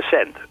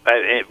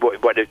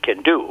 28%, what it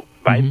can do,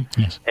 right?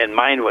 Mm-hmm. Yes. And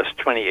mine was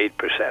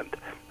 28%.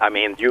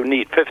 You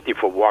need 50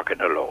 for walking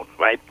alone,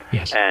 right?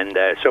 Yes. And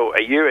so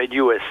a year at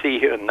USC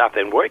here,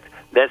 nothing worked.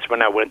 That's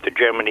when I went to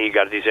Germany,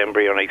 got these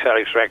embryonic cell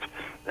extracts,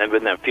 and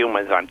within a few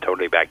months, I'm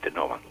totally back to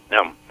normal.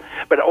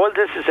 But all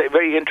this is a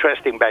very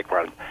interesting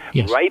background.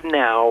 Yes. Right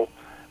now,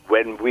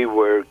 when we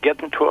were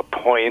getting to a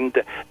point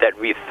that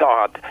we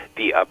thought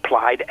the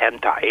applied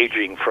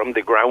anti-aging from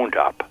the ground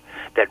up,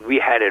 that we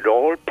had it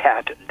all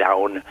pat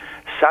down,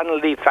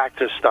 suddenly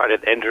factors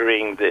started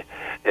entering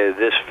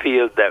this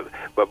field that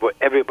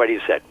everybody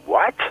said,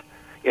 what?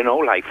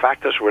 Like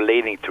factors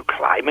relating to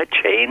climate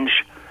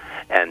change.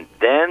 And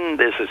then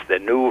this is the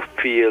new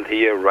field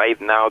here right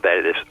now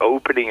that is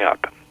opening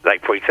up.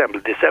 Like, for example,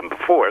 December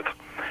 4th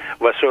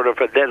was sort of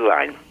a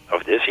deadline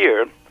of this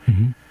year.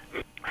 Mm-hmm.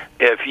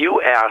 If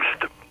you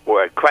asked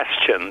or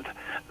questioned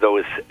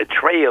those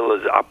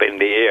trails up in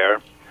the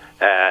air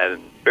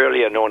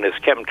earlier known as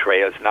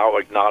chemtrails, now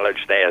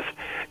acknowledged as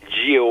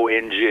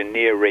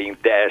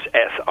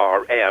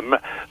geoengineering-SRM,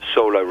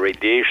 solar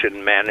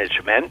radiation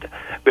management.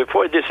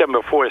 Before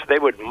December 4th, they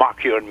would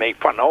mock you and make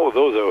fun. Oh,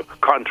 those are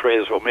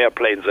contrails from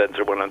airplanes and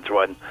so on and so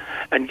on.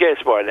 And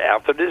guess what?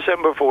 After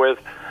December 4th,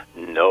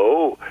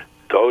 no,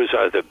 those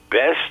are the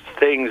best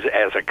things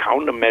as a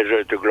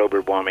countermeasure to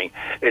global warming.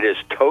 It is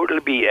total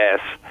BS.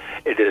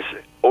 It is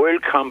oil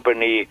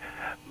company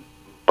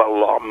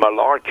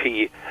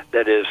malarkey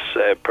that is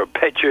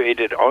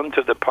perpetuated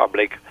onto the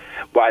public,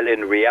 while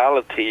in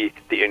reality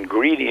the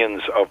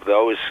ingredients of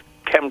those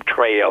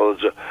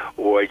chemtrails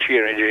or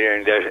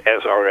geoengineering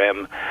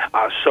SRM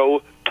are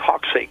so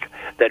toxic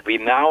that we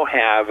now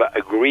have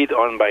agreed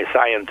on by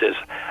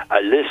scientists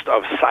a list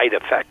of side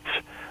effects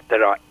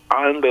that are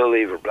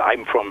unbelievable.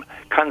 I'm from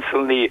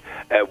constantly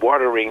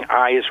watering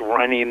eyes,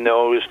 runny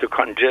nose to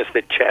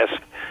congested chest,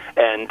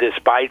 and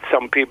despite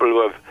some people who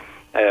have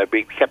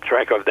we kept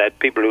track of that,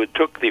 people who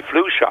took the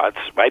flu shots,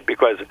 right,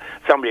 because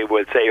somebody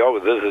would say, oh,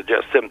 this is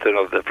just symptom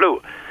of the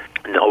flu.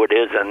 No, it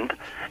isn't.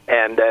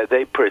 And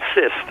they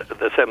persist,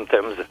 the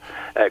symptoms,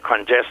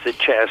 congested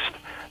chest,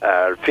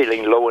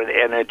 feeling low in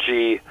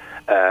energy,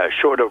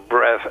 short of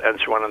breath, and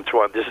so on and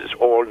so on. This is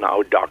all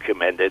now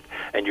documented,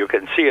 and you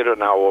can see it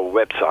on our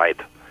website,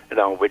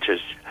 which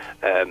is,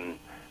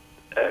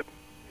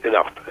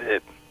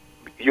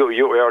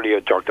 you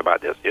earlier talked about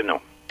this,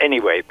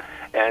 Anyway,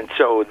 and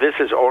so this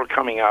is all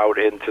coming out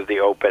into the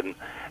open,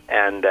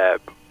 and a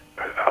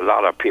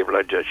lot of people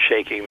are just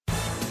shaking.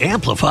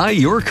 Amplify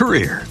your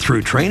career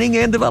through training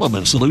and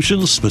development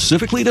solutions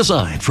specifically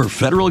designed for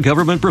federal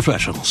government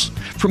professionals.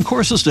 From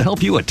courses to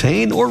help you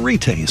attain or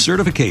retain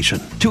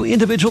certification, to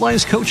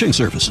individualized coaching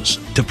services,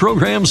 to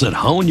programs that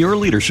hone your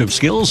leadership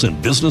skills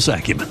and business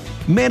acumen,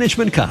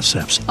 Management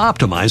Concepts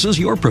optimizes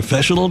your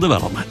professional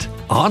development.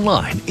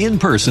 Online, in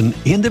person,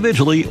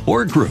 individually,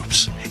 or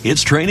groups,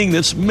 it's training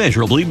that's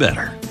measurably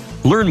better.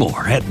 Learn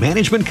more at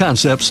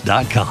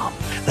managementconcepts.com.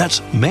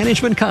 That's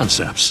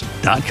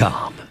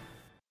managementconcepts.com.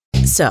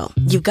 So,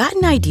 you've got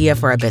an idea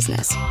for a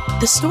business,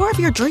 the store of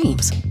your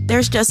dreams.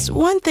 There's just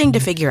one thing to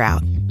figure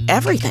out: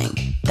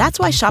 everything. That's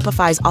why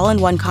Shopify's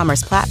all-in-one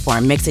commerce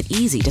platform makes it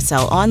easy to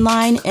sell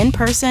online, in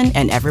person,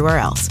 and everywhere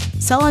else.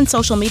 Sell on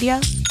social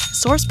media,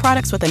 source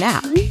products with an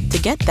app to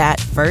get that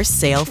first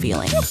sale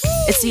feeling.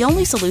 It's the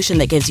only solution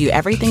that gives you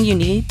everything you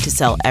need to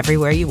sell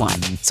everywhere you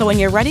want. So when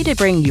you're ready to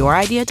bring your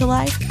idea to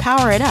life,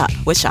 power it up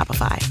with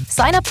Shopify.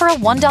 Sign up for a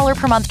 $1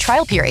 per month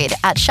trial period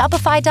at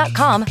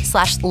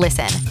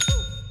shopify.com/listen.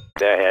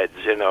 Their heads,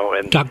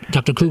 and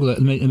Dr. Kugler,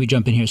 let me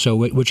jump in here. So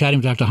we're chatting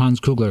with Dr. Hans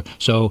Kugler.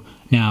 So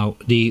now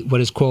what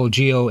is called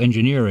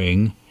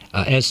geoengineering,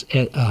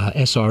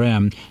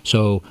 SRM.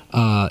 So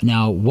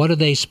now what are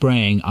they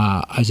spraying?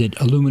 Is it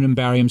aluminum,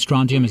 barium,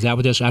 strontium? Is that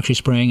what they're actually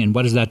spraying? And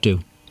what does that do?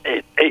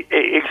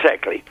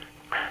 Exactly.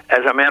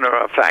 As a matter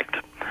of fact,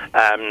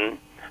 a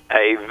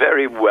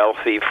very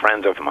wealthy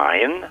friend of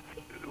mine,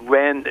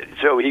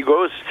 he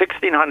goes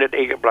 1,600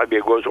 acre blood, he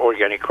grows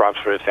organic crops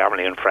for his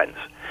family and friends.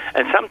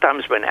 And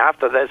sometimes when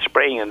after that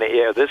spraying in the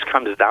air, this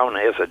comes down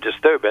as a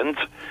disturbance,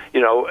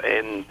 in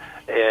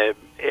air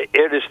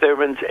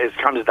disturbance, it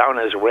comes down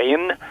as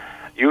rain,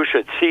 you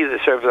should see the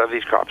surface of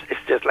these crops.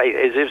 It's just like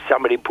as if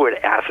somebody poured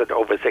acid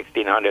over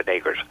 1,600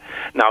 acres.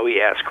 Now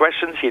he asks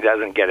questions, he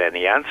doesn't get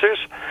any answers,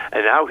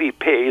 and now he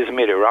pays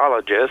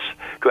meteorologists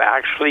to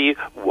actually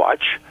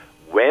watch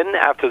when,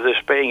 after the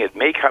spraying, it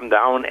may come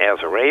down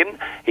as rain.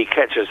 He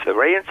catches the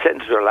rain,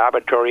 sends to the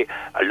laboratory,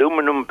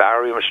 aluminum,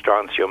 barium,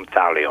 strontium,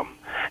 thallium.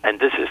 And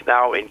this is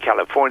now in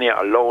California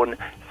alone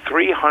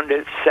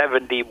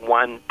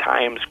 371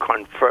 times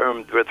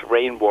confirmed with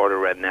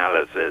rainwater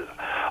analysis.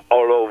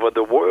 All over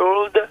the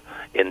world,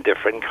 in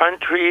different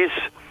countries,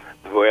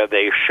 where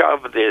they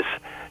shove this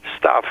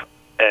stuff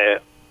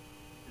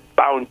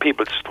down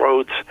people's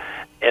throats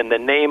in the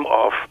name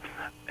of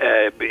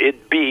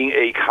it being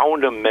a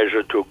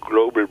countermeasure to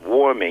global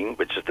warming,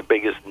 which is the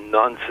biggest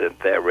nonsense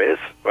there is,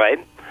 right?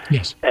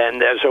 Yes.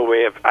 And so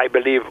we have, I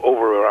believe,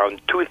 over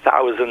around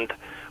 2,000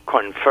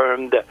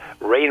 confirmed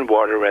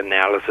rainwater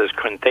analysis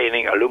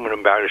containing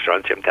aluminum, barium,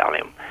 strontium,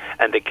 thallium.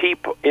 And the key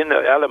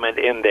element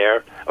in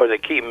there, or the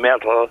key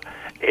metal,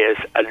 is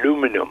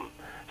aluminum.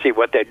 See,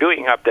 what they're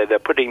doing up there, they're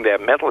putting their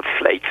metal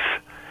flakes,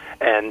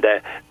 and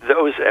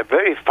those are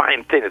very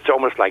fine thin. It's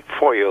almost like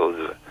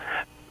foils,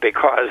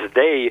 because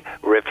they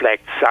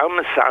reflect some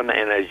sun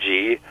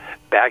energy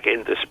back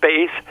into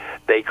space.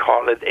 They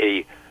call it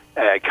a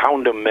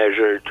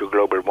countermeasure to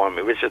global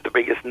warming, which is the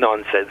biggest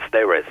nonsense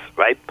there is,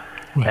 right?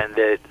 And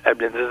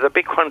there's a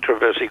big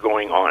controversy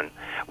going on.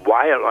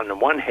 While on the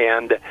one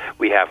hand,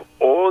 we have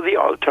all the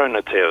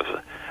alternatives,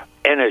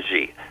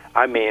 energy,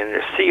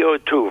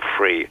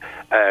 CO2-free,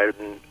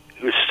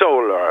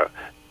 solar,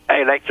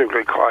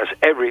 electrical cars,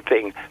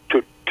 everything,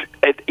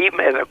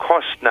 even at a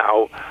cost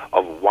now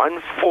of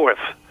 1/4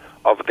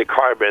 of the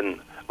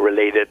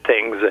carbon-related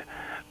things,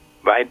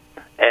 right?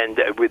 And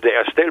they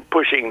are still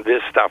pushing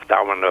this stuff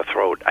down our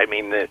throat. I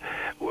mean,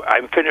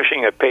 I'm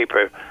finishing a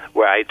paper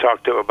where I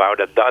talked to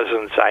about a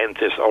dozen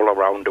scientists all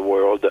around the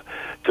world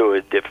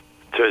to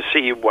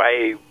see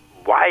why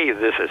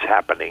this is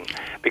happening.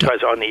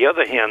 Because on the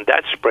other hand,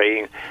 that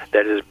spraying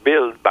that is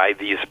billed by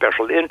these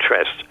special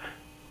interests,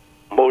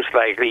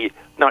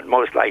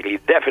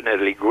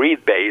 definitely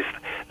greed-based.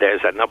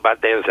 But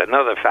there's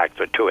another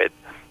factor to it,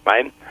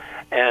 right?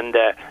 And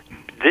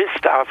this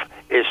stuff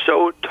is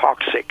so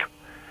toxic.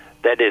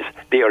 That is,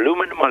 the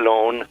aluminum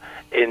alone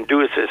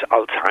induces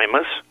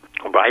Alzheimer's.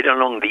 Right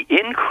along the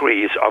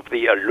increase of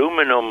the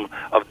aluminum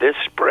of this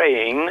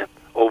spraying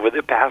over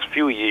the past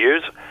few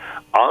years,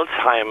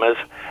 Alzheimer's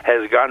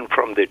has gone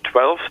from the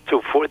 12th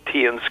to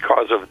 14th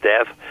cause of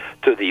death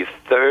to the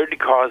 3rd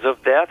cause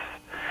of death,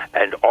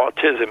 and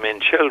autism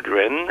in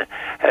children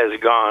has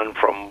gone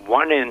from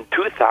 1 in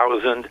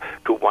 2,000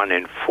 to 1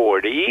 in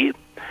 40.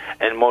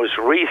 And most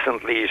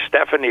recently,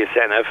 Stephanie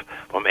Seneff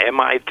from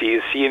MIT,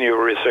 senior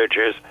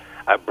researchers,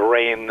 a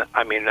brain.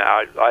 I mean,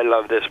 I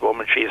love this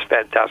woman. She's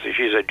fantastic.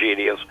 She's a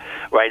genius,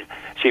 right?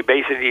 She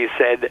basically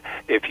said,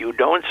 if you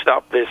don't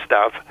stop this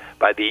stuff,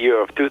 by the year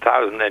of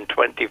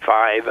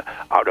 2025,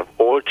 out of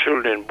all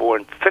children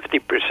born,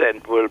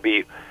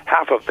 50%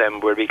 half of them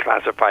will be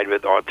classified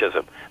with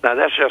autism. Now,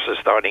 that's just a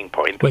starting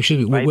point. Well,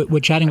 we're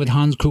chatting with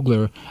Hans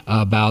Kugler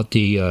about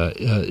the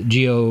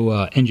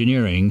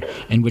geoengineering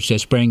in which they're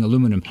spraying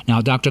aluminum. Now,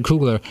 Dr.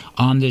 Kugler,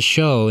 on this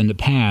show in the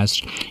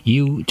past,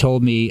 you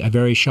told me a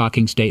very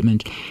shocking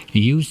statement.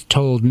 You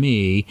told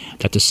me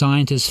that the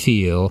scientists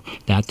feel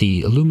that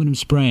the aluminum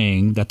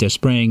spraying that they're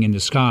spraying in the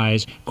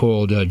skies,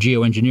 called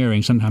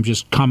geoengineering, sometimes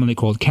just commonly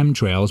called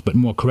chemtrails, but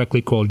more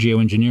correctly called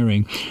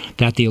geoengineering,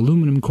 that the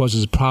aluminum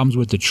causes problems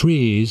with the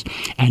trees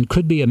and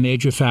could be a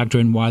major factor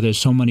in why there's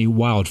so many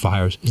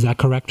wildfires. Is that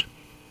correct?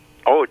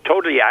 Oh,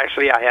 totally.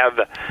 Actually, I have,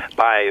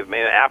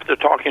 after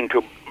talking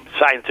to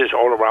scientists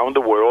all around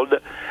the world,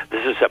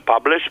 this is a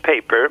published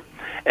paper,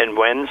 and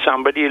when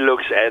somebody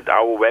looks at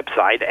our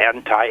website,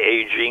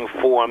 Anti-Aging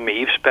for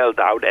Me, spelled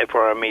out,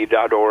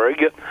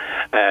 FRME.org,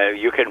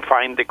 you can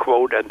find the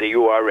quote and the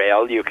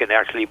URL. You can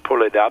actually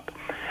pull it up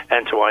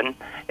and so on.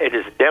 It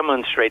is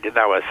demonstrated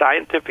now, a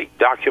scientific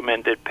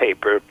documented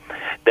paper,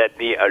 that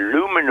the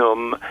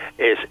aluminum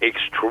is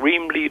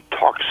extremely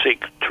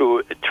toxic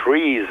to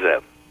trees,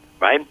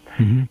 right?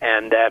 Mm-hmm.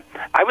 And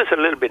I was a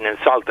little bit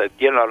insulted.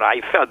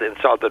 I felt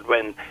insulted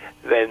when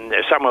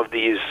some of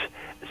these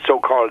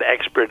so-called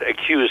expert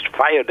accused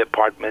fire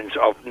departments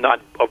of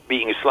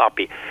being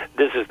sloppy.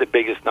 This is the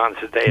biggest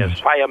nonsense.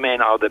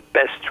 Firemen are the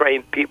best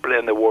trained people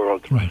in the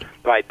world.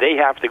 Right? They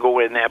have to go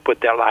in there, put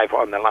their life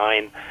on the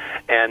line,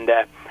 and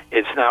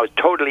it's now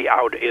totally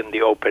out in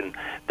the open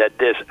that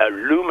this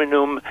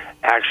aluminum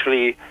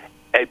actually,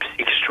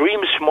 extreme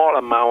small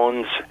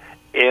amounts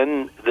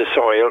in the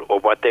soil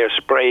or what they're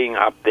spraying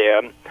up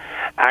there,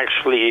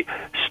 actually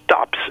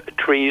stops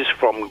trees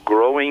from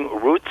growing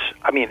roots.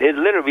 I mean, it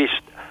literally,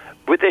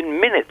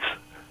 within minutes,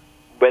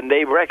 when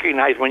they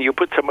recognize when you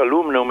put some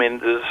aluminum in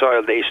the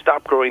soil, they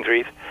stop growing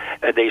trees,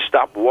 and they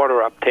stop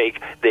water uptake,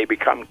 they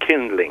become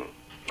kindling.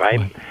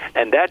 Right?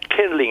 And that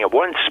kindling of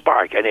one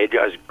spark, and it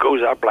just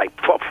goes up like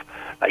poof.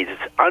 Like,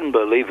 it's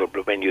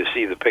unbelievable when you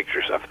see the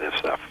pictures of this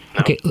stuff.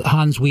 Okay,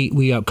 Hans,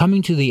 we are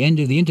coming to the end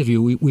of the interview.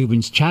 We've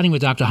been chatting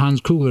with Dr. Hans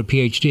Kugler,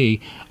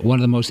 PhD, one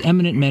of the most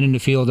eminent men in the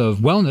field of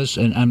wellness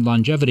and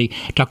longevity.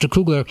 Dr.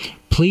 Kugler,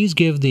 please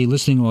give the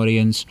listening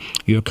audience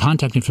your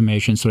contact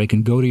information so they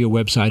can go to your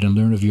website and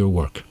learn of your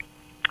work.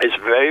 It's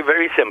very,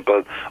 very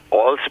simple.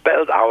 All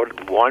spelled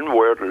out, one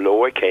word,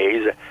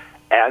 lowercase,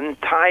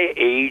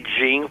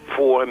 Anti-Aging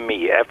for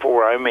Me,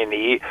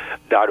 FORME.org.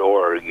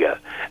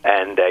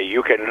 And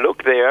you can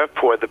look there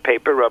for the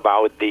paper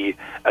about the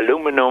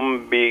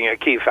aluminum being a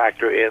key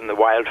factor in the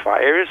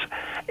wildfires.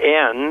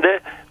 And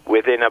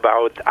within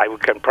about, I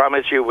can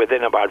promise you,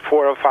 within about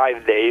 4 or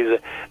 5 days,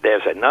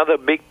 there's another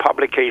big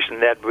publication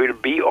that will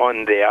be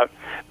on there,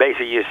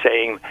 basically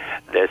saying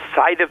the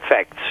side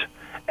effects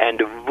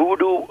and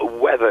voodoo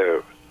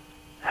weather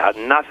had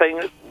nothing.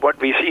 What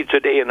we see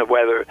today in the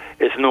weather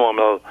is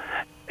normal,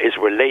 is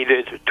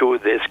related to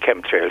this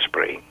chemtrail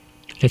spraying.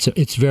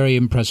 It's very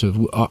impressive.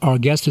 Our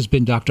guest has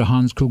been Dr.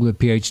 Hans Kugler,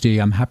 PhD.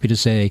 I'm happy to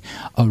say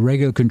a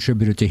regular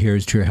contributor to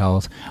Here's to Your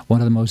Health, one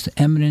of the most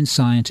eminent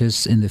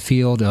scientists in the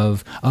field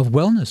of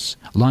wellness,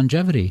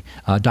 longevity.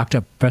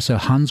 Dr. Professor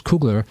Hans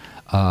Kugler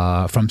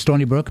from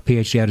Stony Brook,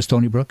 PhD out of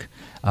Stony Brook,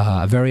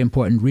 a very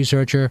important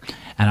researcher.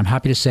 And I'm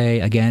happy to say,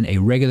 again, a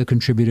regular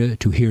contributor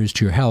to Here's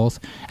to Your Health.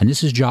 And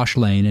this is Josh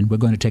Lane, and we're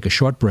going to take a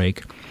short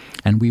break,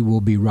 and we will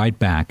be right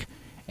back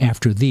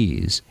after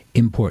these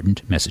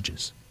important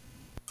messages.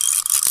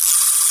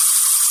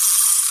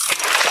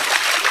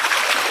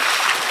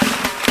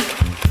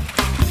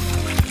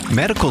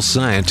 Medical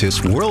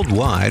scientists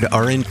worldwide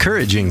are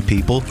encouraging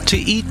people to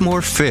eat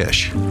more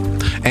fish.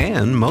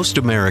 And most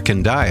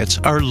American diets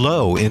are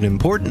low in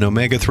important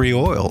omega-3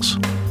 oils.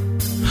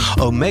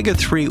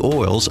 Omega-3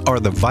 oils are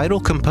the vital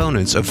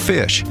components of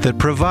fish that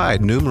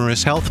provide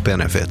numerous health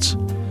benefits.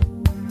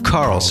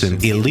 Carlson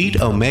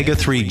Elite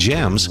Omega-3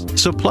 Gems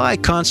supply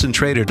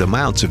concentrated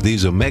amounts of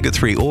these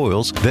omega-3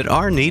 oils that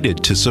are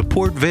needed to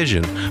support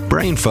vision,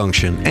 brain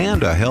function,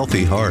 and a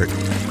healthy heart.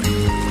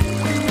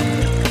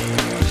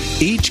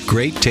 Each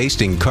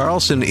great-tasting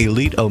Carlson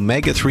Elite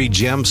Omega-3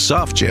 Gem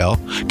Soft Gel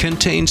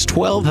contains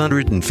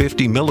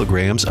 1,250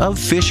 milligrams of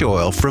fish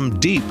oil from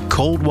deep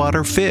cold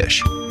water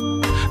fish.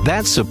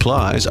 That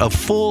supplies a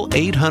full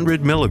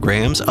 800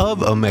 milligrams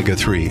of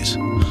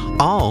omega-3s,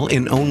 all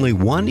in only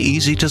one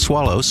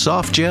easy-to-swallow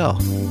soft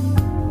gel.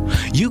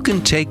 You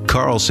can take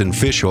Carlson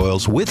fish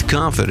oils with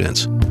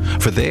confidence,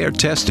 for they are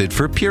tested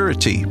for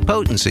purity,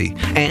 potency,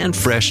 and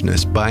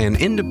freshness by an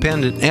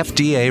independent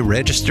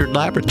FDA-registered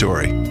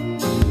laboratory.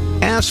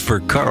 Ask for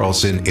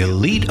Carlson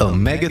Elite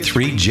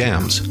Omega-3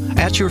 Gems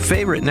at your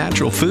favorite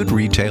natural food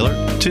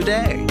retailer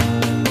today.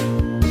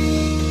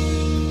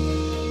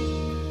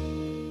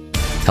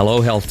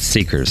 Hello, health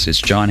seekers. It's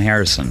John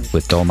Harrison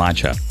with Do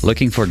Matcha.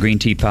 Looking for green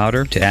tea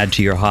powder to add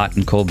to your hot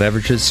and cold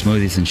beverages,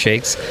 smoothies, and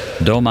shakes?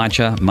 Do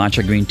Matcha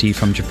matcha green tea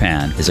from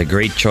Japan is a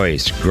great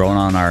choice, grown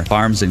on our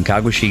farms in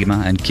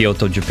Kagoshima and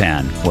Kyoto,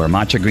 Japan, where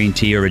matcha green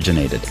tea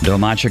originated. Do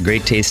Matcha,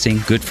 great tasting,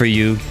 good for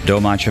you. Do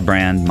Matcha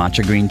brand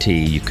matcha green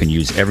tea you can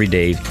use every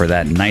day for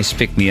that nice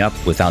pick-me-up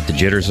without the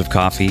jitters of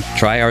coffee.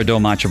 Try our Do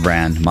Matcha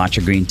brand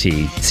matcha green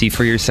tea. See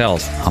for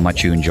yourself how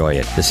much you enjoy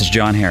it. This is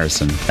John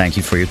Harrison. Thank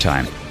you for your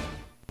time.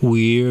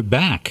 We're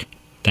back.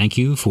 Thank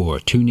you for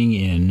tuning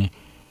in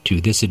to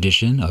this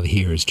edition of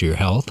Here's to Your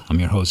Health. I'm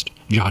your host,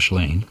 Josh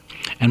Lane.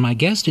 And my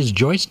guest is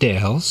Joyce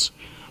Dales,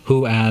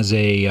 who as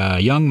a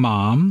young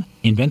mom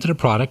invented a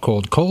product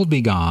called Cold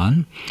Be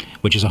Gone,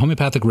 which is a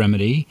homeopathic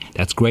remedy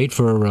that's great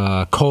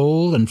for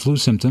cold and flu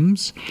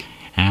symptoms.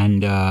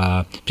 And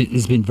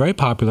it's been very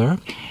popular.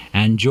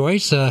 And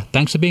Joyce,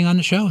 thanks for being on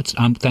the show.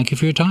 Thank you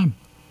for your time.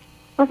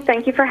 Well,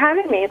 thank you for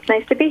having me. It's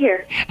nice to be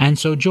here. And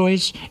so,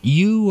 Joyce,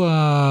 you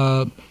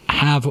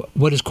have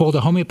what is called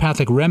a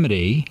homeopathic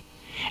remedy.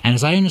 And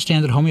as I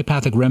understand it,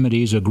 homeopathic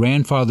remedies are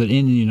grandfathered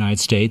in the United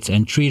States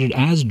and treated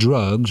as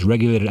drugs,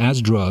 regulated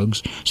as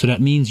drugs. So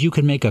that means you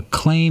can make a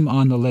claim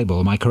on the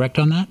label. Am I correct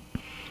on that?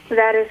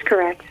 That is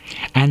correct.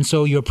 And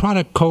so your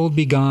product, Cold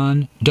Be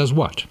Gone, does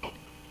what?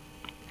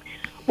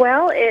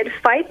 Well, it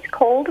fights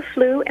cold,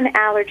 flu, and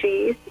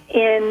allergies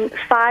in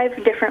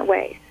 5 different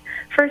ways.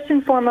 First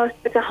and foremost,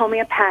 it's a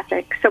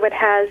homeopathic, so it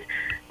has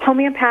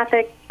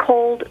homeopathic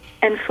cold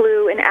and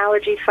flu and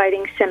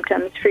allergy-fighting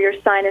symptoms for your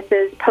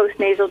sinuses,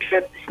 post-nasal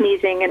drip,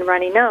 sneezing, and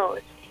runny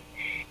nose.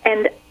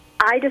 And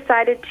I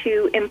decided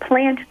to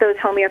implant those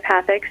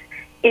homeopathics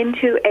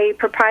into a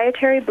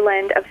proprietary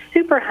blend of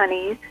super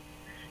honeys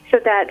so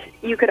that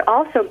you could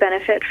also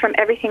benefit from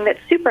everything that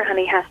super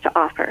honey has to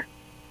offer.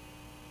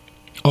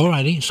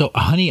 Alrighty, so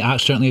honey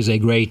certainly is a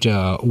great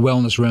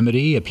wellness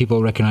remedy.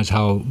 People recognize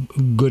how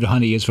good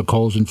honey is for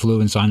colds and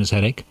flu and sinus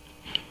headache.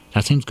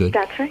 That seems good.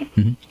 That's right.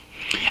 Mm-hmm.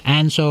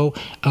 And so,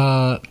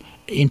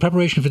 in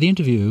preparation for the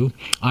interview,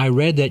 I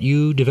read that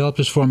you developed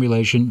this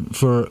formulation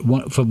for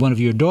one of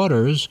your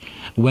daughters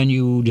when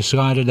you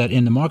decided that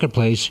in the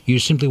marketplace you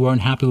simply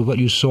weren't happy with what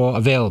you saw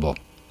available.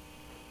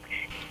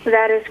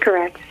 That is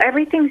correct.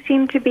 Everything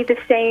seemed to be the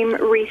same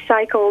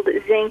recycled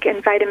zinc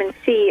and vitamin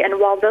C, and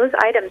while those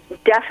items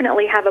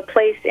definitely have a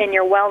place in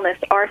your wellness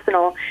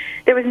arsenal,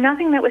 there was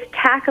nothing that was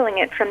tackling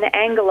it from the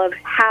angle of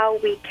how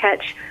we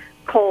catch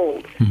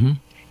colds,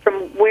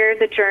 from where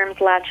the germs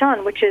latch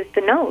on, which is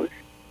the nose.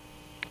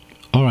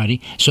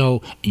 Alrighty.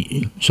 So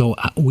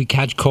we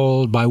catch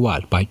cold by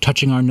what? By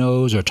touching our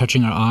nose or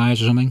touching our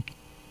eyes or something?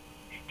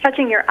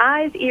 Touching your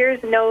eyes, ears,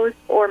 nose,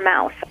 or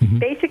mouth.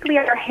 Basically,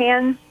 our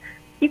hands.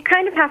 You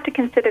kind of have to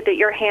consider that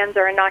your hands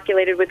are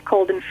inoculated with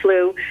cold and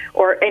flu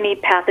or any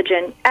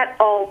pathogen at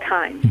all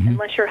times,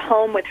 unless you're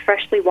home with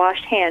freshly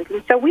washed hands.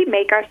 And so we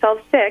make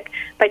ourselves sick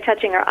by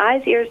touching our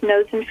eyes, ears,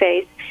 nose, and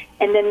face,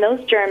 and then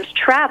those germs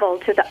travel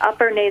to the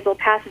upper nasal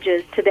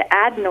passages to the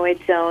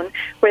adenoid zone,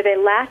 where they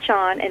latch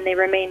on and they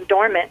remain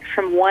dormant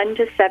from 1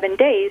 to 7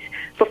 days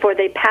before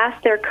they pass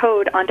their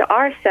code onto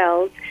our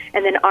cells,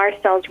 and then our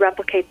cells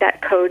replicate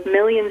that code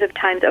millions of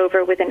times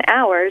over within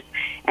hours,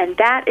 and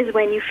that is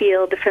when you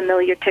feel the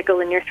familiar tickle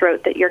in your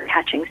throat that you're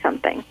catching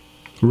something.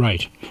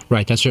 Right.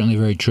 That's certainly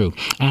very true.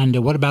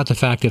 And what about the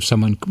fact if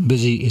someone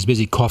is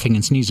busy coughing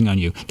and sneezing on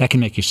you? That can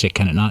make you sick,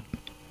 can it not?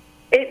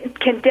 It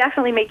can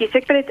definitely make you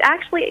sick, but it's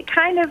actually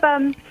kind of,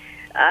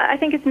 I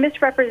think it's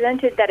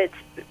misrepresented that it's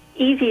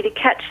easy to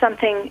catch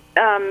something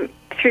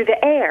through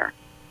the air.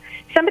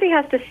 Somebody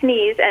has to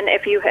sneeze, and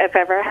if you have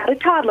ever had a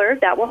toddler,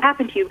 that will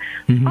happen to you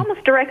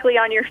almost directly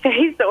on your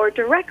face or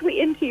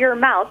directly into your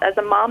mouth. As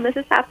a mom, this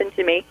has happened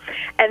to me.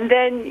 And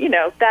then,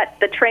 that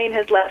the train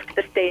has left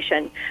the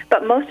station.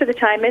 But most of the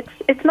time,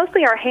 it's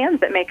mostly our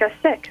hands that make us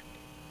sick.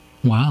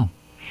 Wow.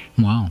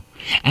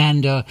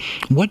 And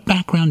what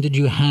background did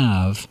you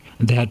have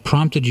that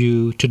prompted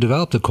you to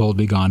develop the Cold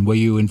Be Gone? Were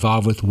you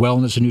involved with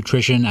wellness and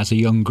nutrition as a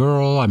young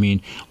girl? I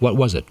mean, what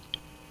was it?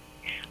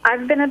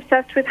 I've been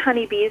obsessed with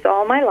honeybees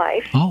all my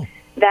life. Oh.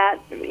 that,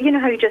 you know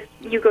how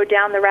you go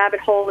down the rabbit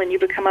hole and you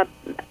become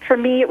for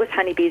me, it was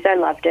honeybees. I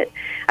loved it.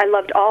 I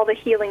loved all the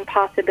healing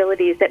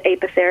possibilities that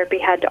apitherapy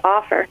had to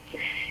offer.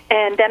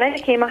 And then I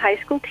became a high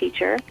school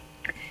teacher,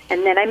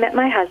 and then I met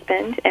my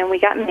husband, and we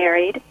got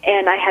married,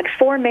 and I had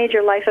 4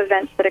 major life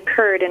events that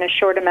occurred in a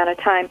short amount of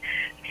time.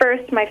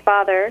 First, my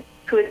father,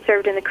 who had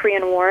served in the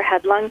Korean War,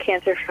 had lung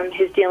cancer from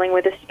his dealing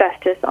with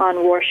asbestos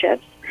on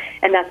warships,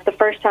 and that's the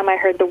first time I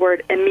heard the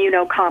word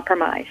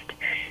immunocompromised.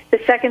 The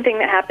second thing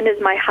that happened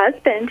is my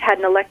husband had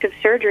an elective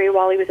surgery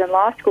while he was in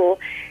law school,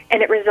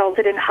 and it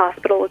resulted in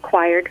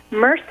hospital-acquired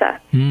MRSA.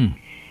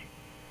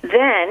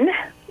 Then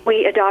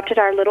we adopted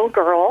our little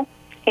girl,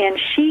 and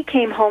she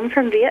came home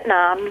from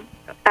Vietnam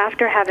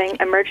after having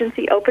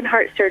emergency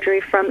open-heart surgery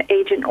from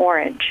Agent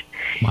Orange.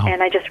 Wow.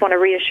 And I just want to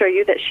reassure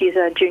you that she's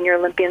a junior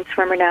Olympian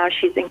swimmer now.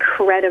 She's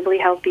incredibly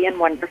healthy and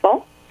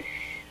wonderful.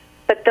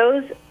 But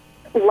those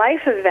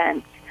life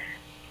events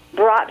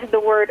brought the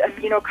word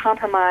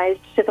immunocompromised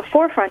to the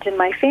forefront in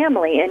my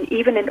family, and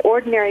even an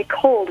ordinary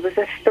cold was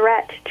a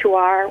threat to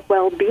our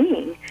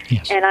well-being.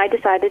 Yes. And I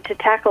decided to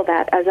tackle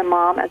that as a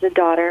mom, as a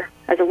daughter,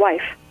 as a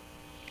wife.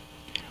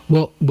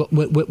 Well,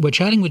 we're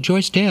chatting with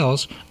Joyce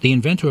Dales, the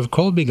inventor of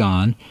Cold Be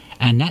Gone,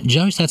 and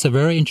Joyce, that's a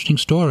very interesting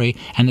story,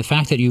 and the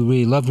fact that you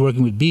really loved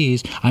working with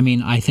bees, I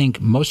mean, I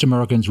think most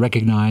Americans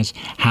recognize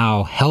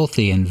how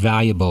healthy and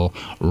valuable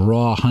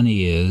raw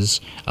honey is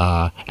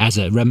as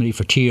a remedy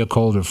for tea or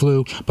cold or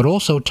flu, but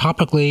also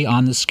topically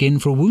on the skin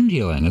for wound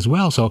healing as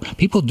well, so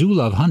people do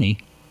love honey.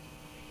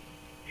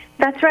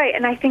 That's right,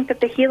 and I think that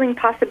the healing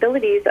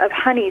possibilities of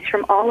honeys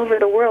from all over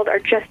the world are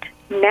just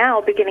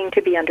now beginning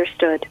to be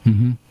understood.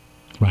 Mm-hmm.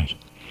 Right.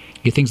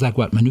 Things like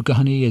what? Manuka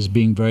honey is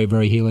being very,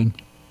 very healing?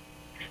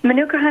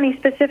 Manuka honey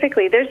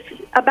specifically. There's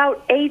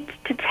about 8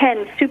 to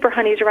 10 super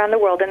honeys around the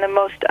world, and the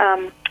most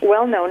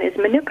well-known is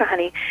Manuka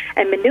honey.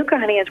 And Manuka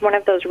honey is one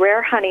of those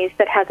rare honeys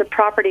that has a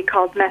property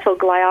called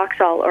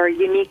methylglyoxal, or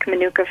unique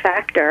Manuka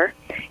factor.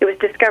 It was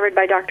discovered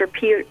by Dr.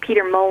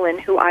 Peter Mullen,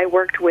 who I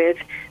worked with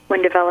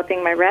when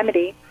developing my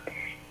remedy.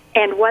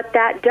 And what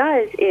that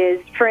does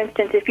is, for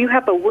instance, if you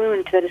have a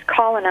wound that is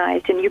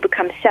colonized and you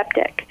become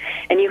septic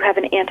and you have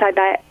an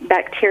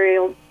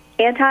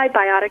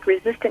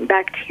antibiotic-resistant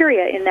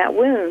bacteria in that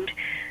wound,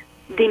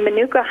 the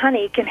Manuka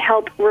honey can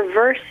help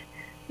reverse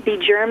the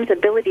germ's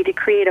ability to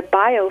create a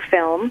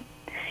biofilm,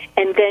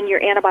 and then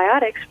your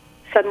antibiotics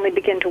suddenly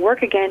begin to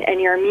work again and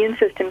your immune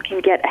system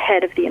can get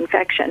ahead of the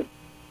infection.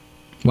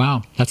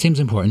 Wow, that seems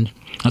important.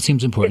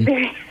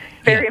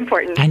 Very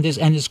important. And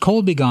this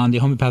Cold Be Gone, the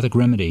homeopathic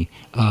remedy,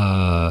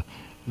 how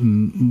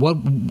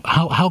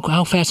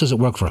fast does it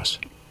work for us?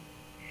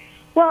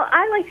 Well,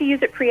 I like to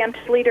use it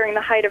preemptively during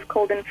the height of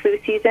cold and flu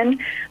season,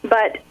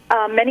 but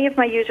many of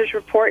my users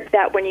report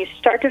that when you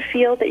start to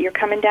feel that you're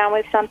coming down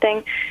with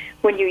something,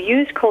 when you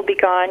use Cold Be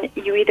Gone,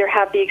 you either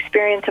have the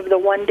experience of the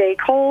one-day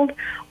cold,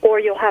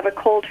 or you'll have a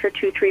cold for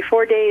 2, 3,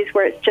 4 days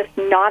where it's just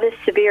not as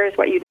severe as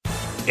what you.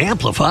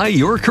 Amplify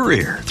your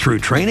career through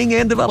training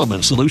and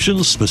development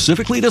solutions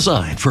specifically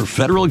designed for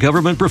federal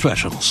government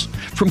professionals.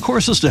 From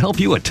courses to help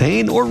you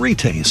attain or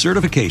retain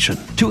certification,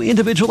 to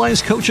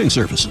individualized coaching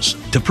services,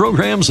 to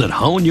programs that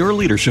hone your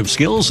leadership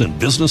skills and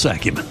business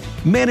acumen,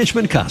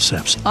 Management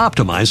Concepts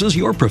optimizes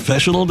your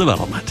professional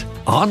development.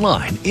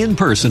 Online, in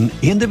person,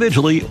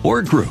 individually,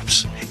 or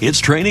groups, it's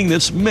training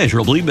that's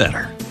measurably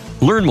better.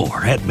 Learn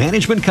more at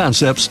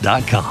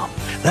managementconcepts.com.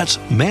 That's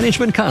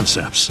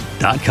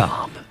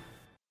managementconcepts.com.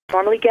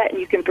 Normally get, and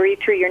you can breathe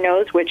through your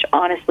nose, which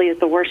honestly is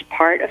the worst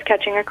part of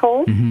catching a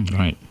cold. Mm-hmm,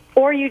 right.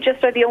 Or you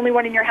just are the only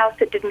one in your house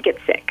that didn't get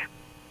sick.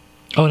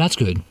 Oh, that's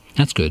good. Yeah.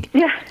 That's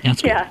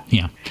good.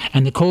 Yeah.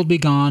 And the Cold Be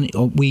Gone,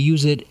 we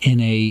use it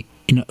in a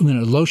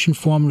lotion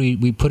form.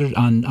 We put it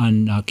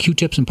on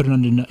Q-tips and put it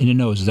in the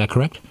nose. Is that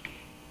correct?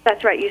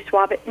 That's right. You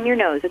swab it in your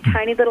nose, a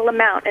tiny little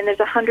amount, and there's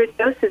 100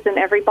 doses in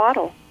every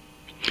bottle.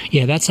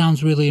 Yeah, that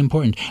sounds really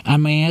important. I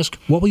may ask,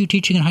 what were you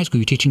teaching in high school?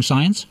 Were you teaching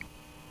science?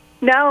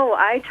 No,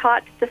 I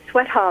taught the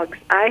sweat hogs.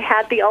 I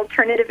had the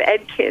alternative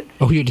ed kids.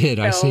 Oh, you did?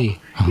 So, I see.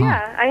 Uh-huh.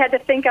 Yeah, I had to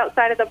think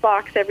outside of the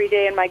box every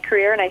day in my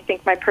career, and I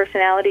think my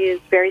personality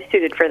is very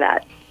suited for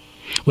that.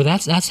 Well,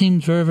 that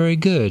seems very, very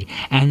good.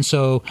 And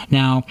so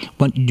now,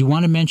 do you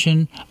want to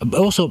mention,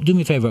 also do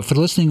me a favor, for the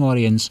listening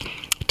audience,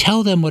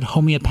 tell them what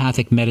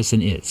homeopathic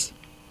medicine is.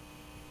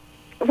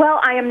 Well,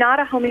 I am not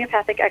a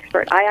homeopathic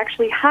expert. I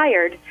actually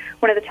hired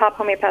one of the top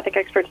homeopathic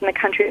experts in the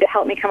country to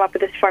help me come up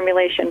with this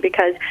formulation,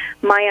 because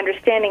my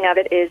understanding of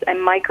it is a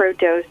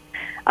microdose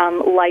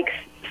like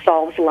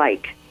solves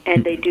like,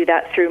 and they do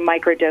that through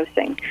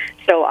microdosing.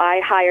 So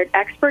I hired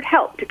expert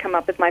help to come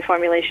up with my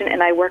formulation,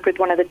 and I work with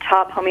one of the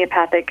top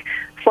homeopathic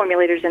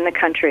formulators in the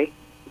country.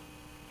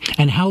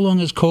 And how long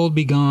has Cold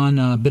Be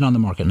Gone been on the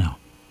market now?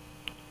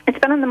 It's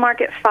been on the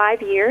market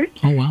 5 years.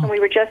 Oh, wow. And we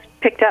were just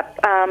picked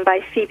up by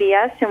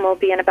CVS, and we'll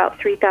be in about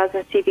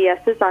 3,000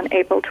 CVSs on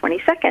April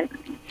 22nd.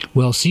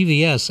 Well,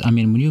 CVS, I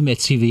mean, when you met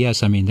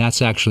CVS, I mean,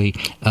 that's actually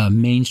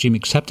mainstream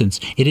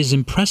acceptance. It is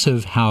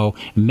impressive how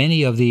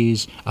many of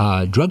these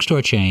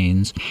drugstore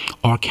chains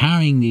are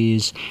carrying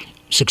these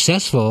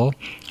successful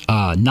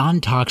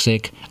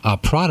non-toxic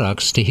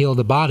products to heal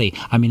the body.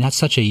 I mean, that's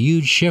such a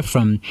huge shift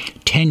from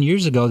 10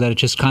 years ago that it's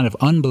just kind of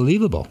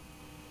unbelievable.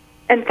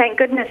 And thank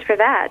goodness for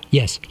that.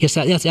 Yes,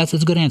 that's a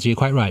good answer. You're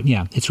quite right.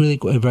 Yeah, it's really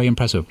very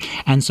impressive.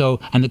 And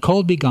the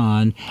Cold Be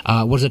Gone,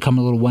 what does it come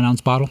in a little 1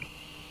 ounce bottle?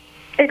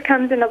 It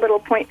comes in a little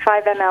 0.5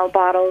 ml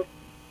bottles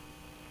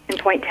and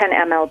 0.10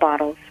 ml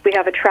bottles. We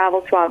have a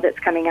travel swab that's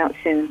coming out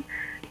soon.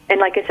 And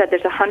like I said,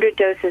 there's 100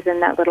 doses in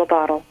that little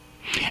bottle.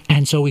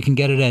 And so we can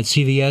get it at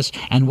CVS.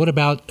 And what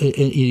about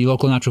your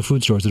local natural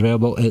food stores? Is it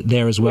available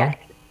there as well?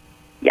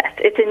 Yes,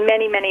 it's in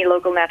many, many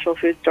local natural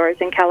food stores.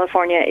 In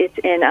California, it's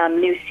in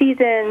New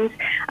Seasons.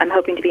 I'm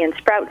hoping to be in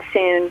Sprouts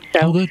soon.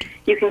 So good.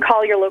 You can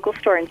call your local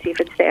store and see if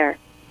it's there.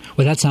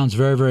 Well, that sounds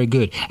very, very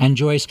good. And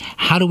Joyce,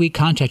 how do we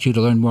contact you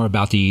to learn more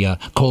about the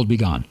Cold Be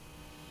Gone?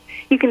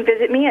 You can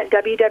visit me at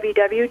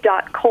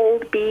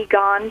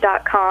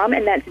www.coldbegone.com,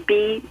 and that's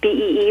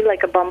B-E-E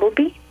like a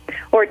bumblebee,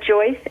 or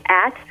Joyce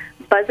at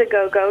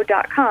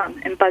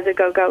buzzagogo.com, and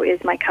Buzzagogo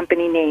is my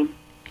company name.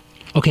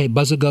 Okay,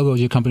 Buzzagogo is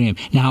your company name.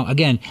 Now,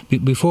 again,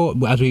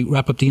 as we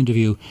wrap up the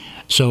interview,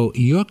 so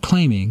you're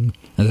claiming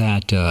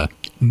that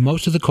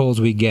most of the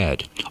colds we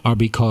get are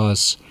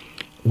because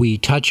we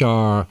touch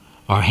our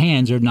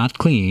hands are not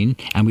clean,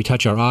 and we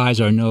touch our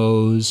eyes, our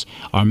nose,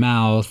 our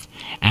mouth,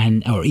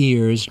 and our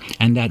ears,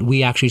 and that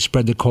we actually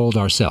spread the cold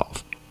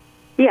ourselves.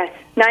 Yes,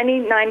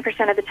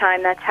 99% of the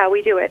time that's how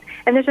we do it.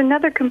 And there's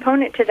another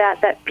component to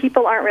that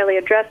people aren't really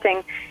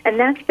addressing, and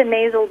that's the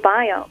nasal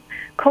biome.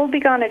 Cold Be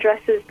Gone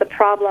addresses the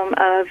problem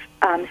of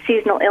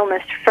seasonal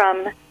illness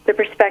from the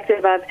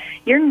perspective of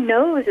your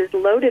nose is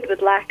loaded with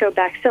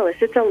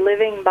lactobacillus. It's a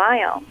living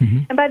biome. Mm-hmm.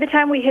 And by the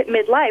time we hit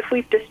midlife,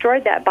 we've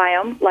destroyed that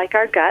biome, like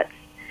our guts.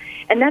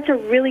 And that's a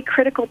really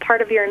critical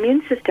part of your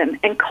immune system.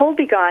 And Cold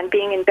Be Gone,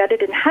 being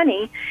embedded in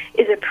honey,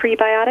 is a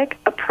prebiotic,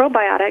 a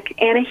probiotic,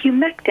 and a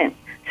humectant.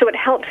 So it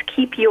helps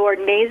keep your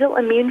nasal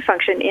immune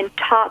function in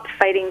top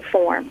fighting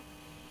form.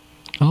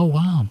 Oh,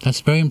 wow. That's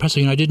very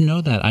impressive. I didn't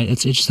know that.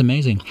 It's just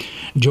amazing.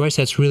 Joyce,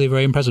 that's really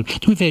very impressive.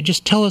 Do me a favor,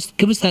 just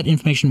give us that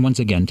information once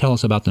again. Tell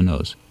us about the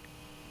nose.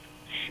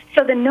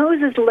 So the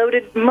nose is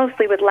loaded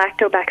mostly with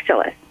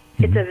lactobacillus.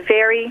 Mm-hmm. It's a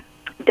very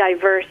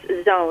diverse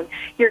zone.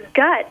 Your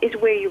gut is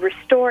where you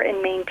restore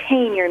and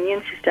maintain your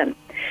immune system,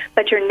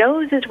 but your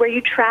nose is where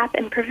you trap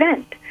and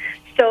prevent.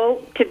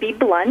 So, to be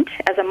blunt,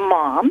 as a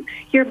mom,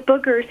 your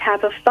boogers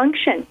have a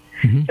function.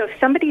 Mm-hmm. So if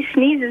somebody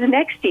sneezes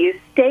next to you,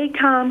 stay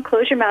calm,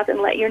 close your mouth,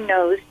 and let your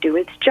nose do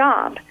its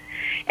job.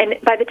 And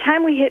by the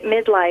time we hit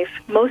midlife,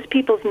 most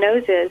people's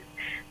noses,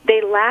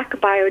 they lack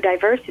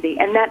biodiversity,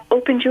 and that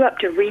opens you up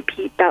to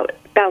repeat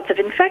bouts of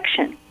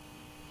infection.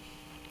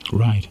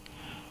 Right.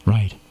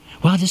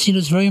 Wow, this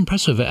is very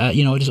impressive.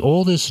 Just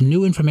all this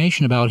new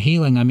information about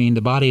healing. I mean,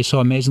 the body is so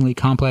amazingly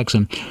complex,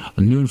 and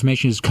new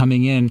information is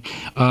coming in.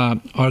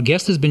 Our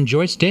guest has been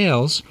Joyce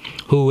Dales,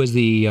 who is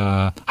the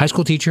high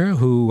school teacher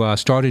who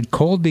started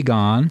Cold Be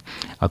Gone,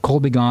 a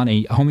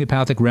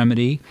homeopathic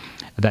remedy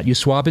that you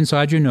swab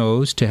inside your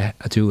nose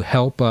to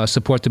help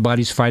support the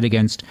body's fight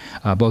against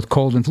both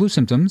cold and flu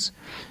symptoms.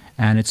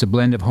 And it's a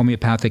blend of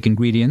homeopathic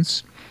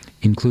ingredients,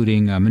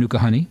 including Manuka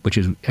honey, which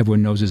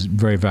everyone knows is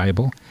very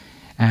valuable,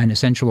 and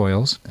essential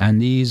oils.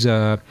 And these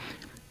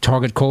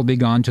target Cold Be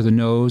Gone to the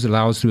nose,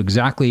 allows to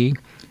exactly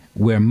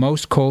where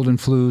most cold and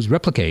flus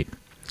replicate.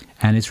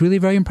 And it's really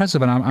very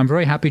impressive. And I'm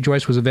very happy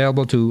Joyce was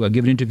available to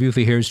give an interview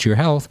for Here's to Your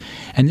Health.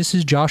 And this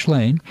is Josh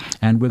Lane,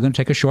 and we're going to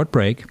take a short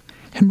break,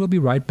 and we'll be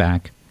right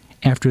back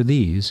after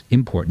these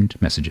important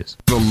messages.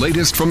 The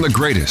latest from the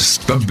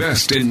greatest, the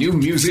best in new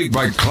music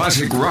by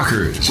classic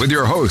rockers, with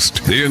your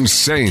host, the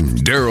insane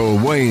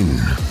Daryl Wayne.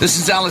 This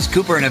is Alice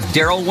Cooper, and if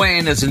Daryl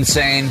Wayne is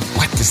insane,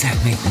 what does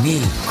that make me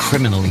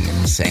criminally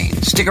insane?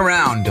 Stick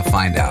around to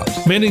find out.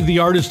 Many of the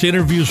artist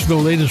interviews for the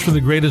latest from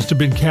the greatest have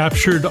been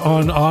captured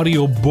on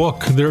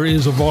audiobook. There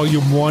is a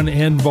Volume 1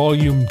 and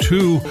Volume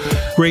 2.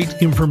 Great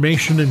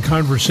information and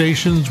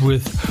conversations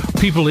with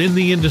people in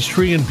the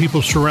industry and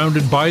people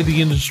surrounded by the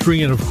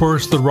industry, and of course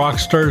the rock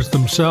stars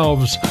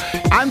themselves.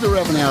 I'm the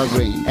Reverend Al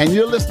Green, and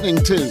you're listening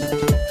to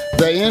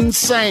the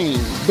insane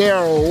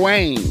Daryl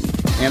Wayne.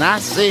 And I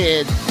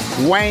said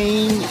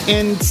Wayne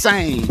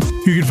Insane.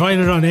 You can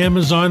find it on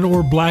Amazon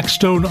or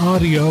Blackstone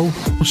Audio.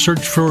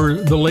 Search for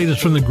the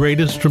latest from the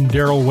greatest from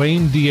Daryl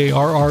Wayne,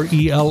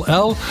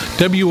 Darrell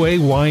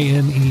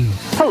Wayne.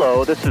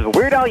 Hello, this is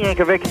Weird Al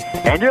Yankovic,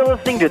 and you're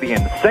listening to the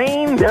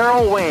insane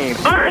Daryl Wayne,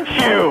 aren't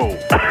you?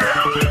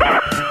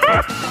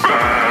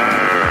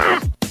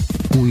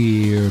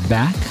 We're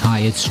back. Hi,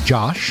 it's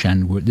Josh,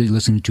 and we're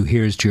listening to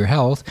Here's to Your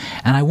Health.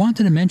 And I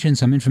wanted to mention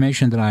some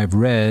information that I've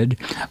read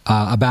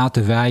about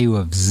the value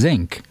of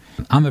zinc.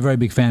 I'm a very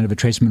big fan of a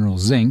trace mineral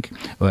zinc,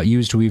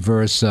 used to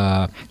reverse,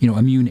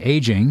 immune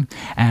aging.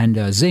 And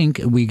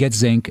we get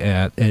zinc,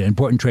 an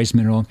important trace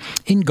mineral,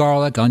 in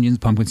garlic, onions,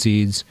 pumpkin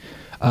seeds,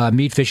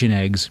 meat, fish, and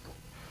eggs.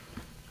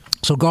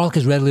 So garlic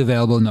is readily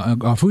available in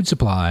our food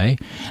supply,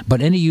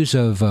 but any use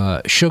of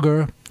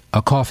sugar,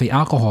 coffee,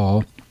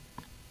 alcohol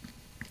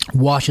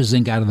washes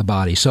zinc out of the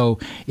body. So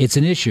it's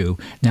an issue.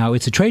 Now,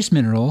 it's a trace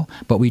mineral,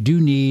 but we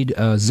do need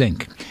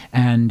zinc.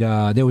 And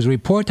there was a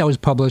report that was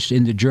published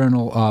in the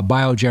journal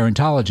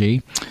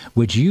Biogerontology,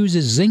 which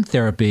uses zinc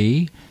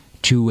therapy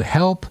to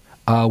help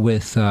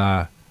with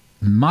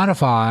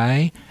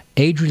modify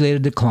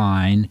age-related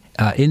decline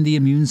in the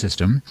immune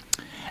system.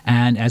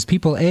 And as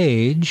people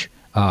age,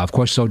 of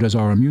course, so does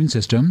our immune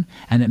system,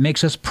 and it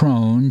makes us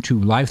prone to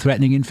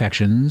life-threatening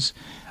infections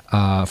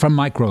from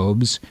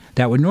microbes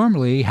that would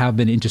normally have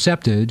been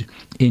intercepted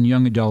in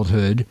young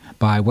adulthood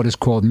by what is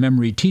called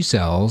memory T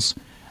cells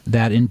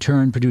that in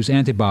turn produce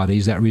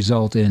antibodies that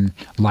result in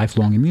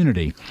lifelong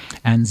immunity.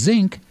 And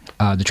zinc,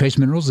 the trace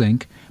mineral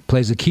zinc,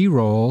 plays a key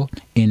role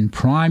in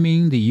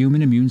priming the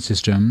human immune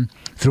system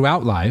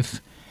throughout life.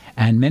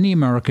 And many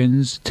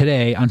Americans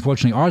today,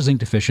 unfortunately, are zinc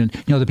deficient.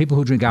 You know, the people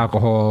who drink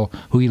alcohol,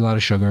 who eat a lot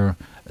of sugar,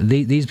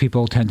 these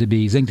people tend to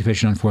be zinc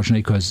deficient,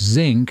 unfortunately, because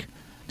zinc,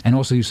 and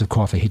also use of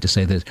coffee, I hate to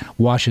say this,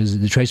 washes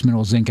the trace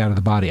mineral zinc out of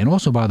the body. And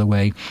also, by the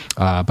way,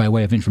 by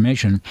way of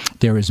information,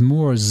 there is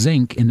more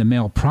zinc in the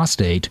male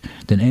prostate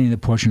than any other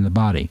portion of the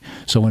body.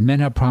 So when men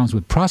have problems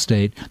with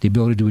prostate, the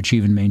ability to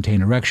achieve and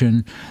maintain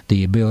erection,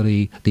 the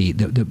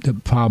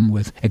problem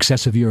with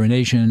excessive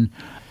urination,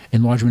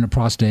 enlargement of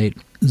prostate,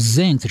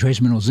 zinc, the trace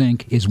mineral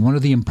zinc, is one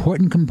of the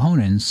important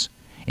components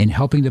in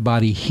helping the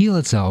body heal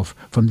itself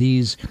from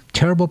these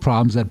terrible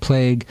problems that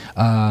plague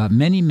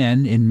many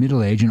men in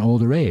middle age and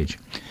older age.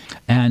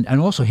 And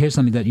also, here's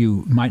something that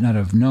you might not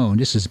have known.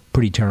 This is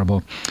pretty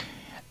terrible.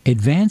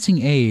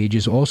 Advancing age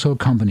is also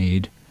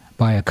accompanied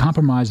by a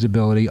compromised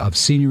ability of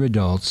senior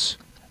adults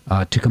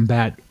to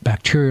combat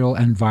bacterial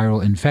and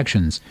viral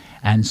infections.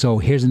 And so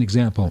here's an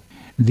example.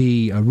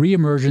 The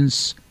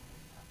reemergence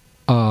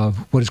of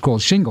what is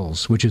called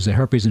shingles, which is a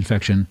herpes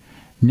infection,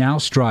 now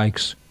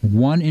strikes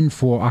 1 in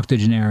 4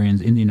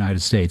 octogenarians in the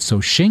United States. So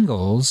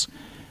shingles,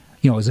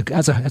 you know,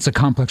 that's a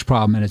complex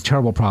problem and a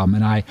terrible problem,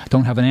 and I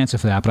don't have an answer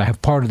for that, but I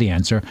have part of the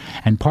answer.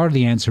 And part of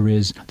the answer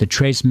is the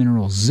trace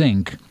mineral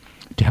zinc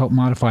to help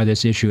modify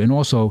this issue, and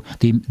also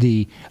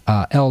the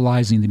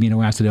L-lysine, the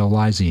amino acid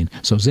L-lysine.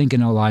 So zinc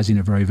and L-lysine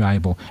are very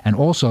valuable. And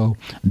also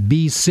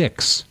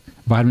B6,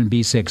 vitamin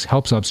B6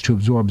 helps us to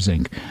absorb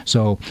zinc.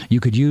 So you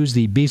could use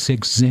the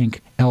B6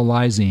 zinc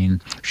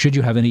L-lysine should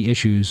you have any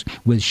issues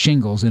with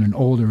shingles in an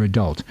older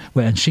adult.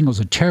 And shingles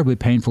are terribly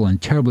painful and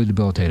terribly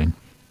debilitating.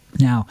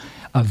 Now,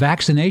 a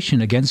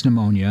vaccination against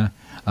pneumonia,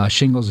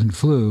 shingles and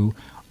flu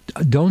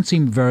don't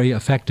seem very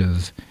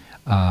effective,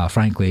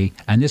 frankly,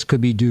 and this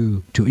could be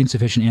due to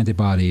insufficient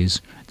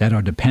antibodies that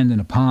are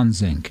dependent upon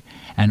zinc.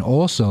 And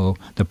also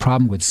the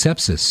problem with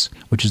sepsis,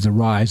 which is the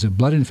rise of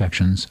blood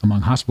infections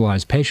among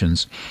hospitalized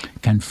patients,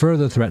 can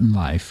further threaten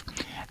life.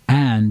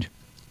 And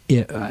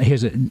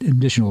here's an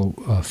additional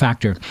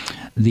factor.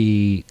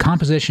 The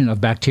composition of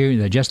bacteria in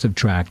the digestive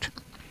tract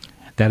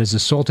that is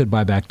assaulted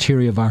by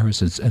bacteria,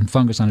 viruses, and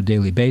fungus on a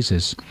daily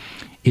basis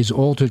is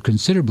altered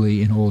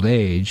considerably in old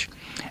age.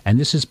 And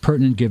this is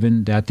pertinent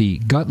given that the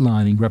gut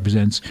lining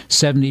represents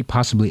 70,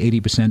 possibly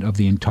 80% of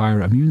the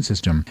entire immune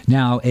system.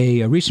 Now,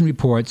 a recent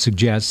report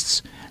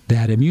suggests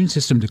that immune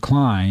system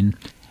decline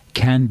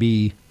can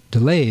be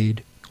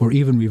delayed or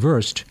even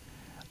reversed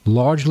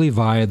largely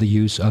via the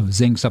use of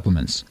zinc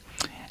supplements.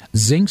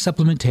 Zinc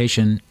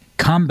supplementation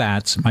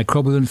combats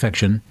microbial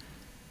infection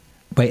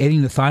by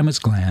aiding the thymus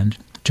gland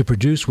to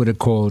produce what are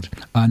called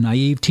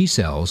naive T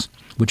cells,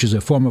 which is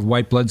a form of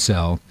white blood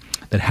cell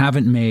that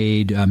haven't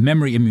made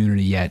memory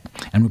immunity yet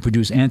and will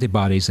produce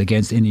antibodies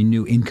against any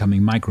new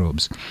incoming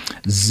microbes.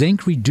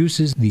 Zinc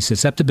reduces the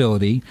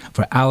susceptibility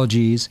for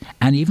allergies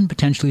and even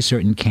potentially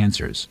certain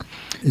cancers.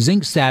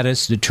 Zinc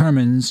status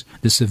determines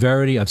the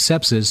severity of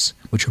sepsis,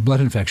 which are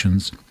blood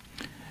infections,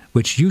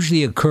 which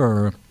usually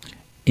occur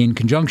in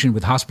conjunction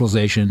with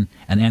hospitalization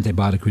and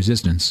antibiotic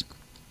resistance.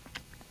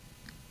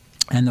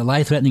 And the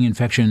life-threatening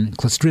infection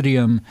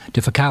Clostridium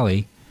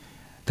difficile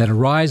that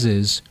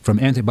arises from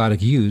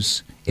antibiotic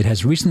use, it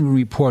has recently been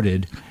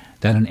reported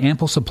that an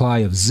ample supply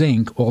of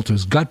zinc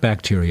alters gut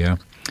bacteria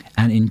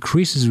and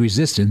increases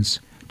resistance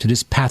to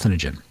this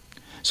pathogen.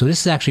 So this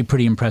is actually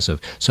pretty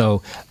impressive.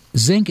 So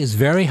zinc is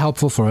very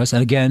helpful for us.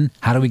 And again,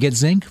 how do we get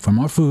zinc? From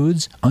our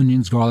foods: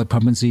 onions, garlic,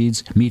 pumpkin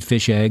seeds, meat,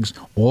 fish, eggs,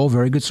 all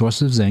very good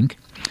sources of zinc.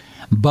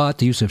 But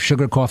the use of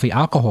sugar, coffee,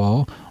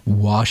 alcohol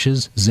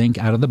washes zinc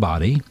out of the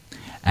body.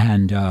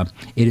 And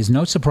it is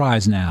no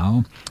surprise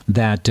now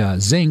that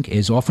zinc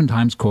is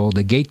oftentimes called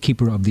the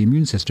gatekeeper of the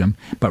immune system.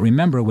 But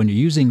remember, when you're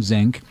using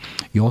zinc,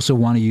 you also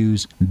want to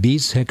use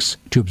B6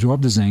 to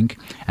absorb the zinc,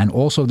 and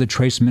also the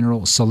trace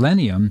mineral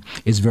selenium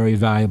is very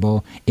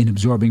valuable in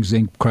absorbing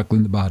zinc correctly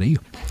in the body.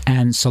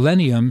 And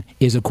selenium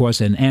is, of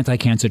course, an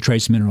anti-cancer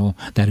trace mineral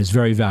that is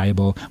very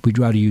valuable. We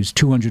try to use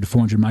 200 to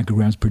 400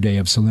 micrograms per day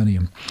of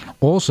selenium.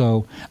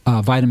 Also,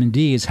 vitamin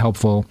D is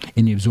helpful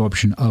in the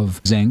absorption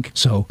of zinc.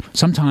 So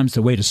sometimes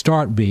the way to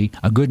start would be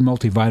a good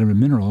multivitamin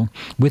mineral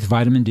with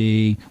vitamin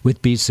D,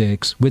 with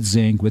B6, with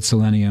zinc, with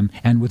selenium,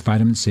 and with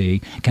vitamin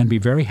C can be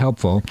very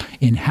helpful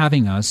in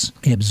having us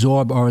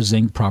absorb our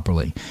zinc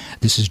properly.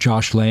 This is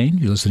Josh Lane.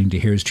 You're listening to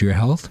Here's to Your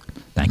Health.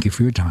 Thank you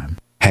for your time.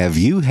 Have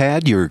you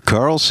had your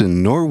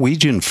Carlson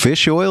Norwegian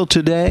fish oil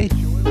today?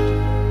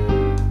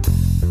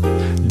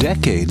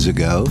 Decades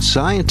ago,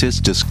 scientists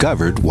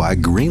discovered why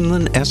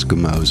Greenland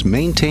Eskimos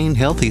maintain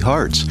healthy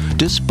hearts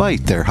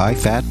despite their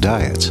high-fat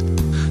diets.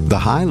 The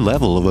high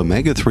level of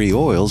omega-3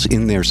 oils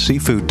in their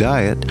seafood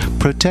diet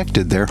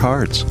protected their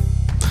hearts.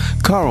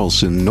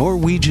 Carlson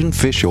Norwegian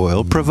fish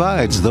oil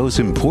provides those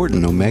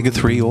important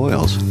omega-3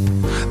 oils.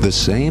 The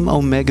same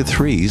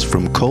omega-3s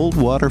from cold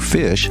water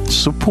fish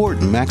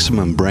support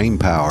maximum brain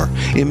power,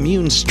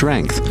 immune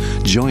strength,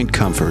 joint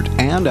comfort,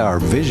 and our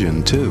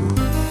vision too.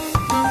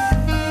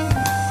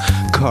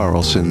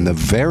 Carlson, the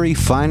very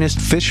finest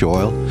fish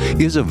oil,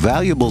 is a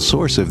valuable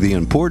source of the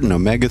important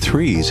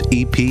omega-3s,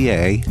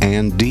 EPA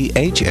and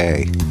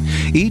DHA.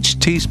 Each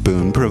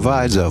teaspoon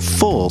provides a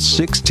full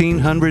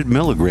 1,600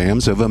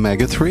 milligrams of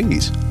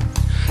omega-3s.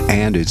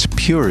 And its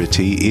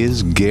purity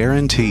is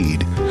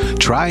guaranteed.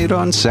 Try it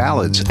on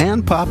salads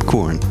and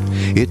popcorn.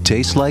 It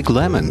tastes like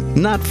lemon,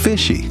 not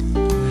fishy.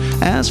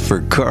 As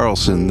for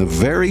Carlson, the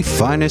very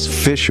finest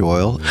fish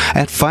oil,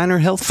 at finer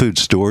health food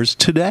stores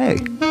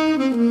today.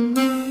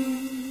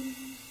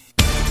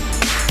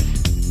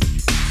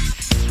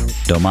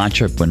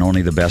 Domacha when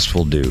only the best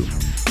will do.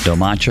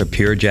 Domacha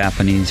Pure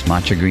Japanese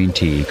Matcha Green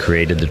Tea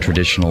created the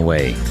traditional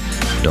way.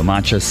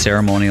 Domacha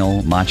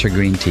Ceremonial Matcha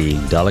Green Tea,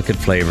 delicate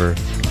flavor,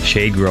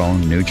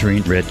 shade-grown,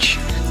 nutrient-rich.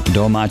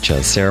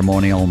 Domacha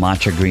Ceremonial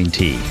Matcha Green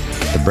Tea,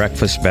 the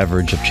breakfast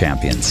beverage of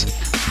champions.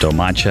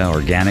 Domacha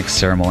Organic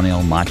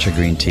Ceremonial Matcha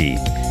Green Tea,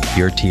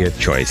 your tea of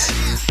choice.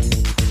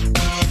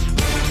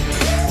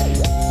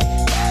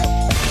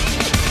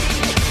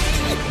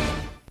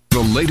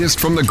 The latest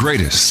from the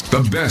greatest,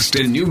 the best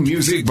in new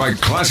music by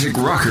classic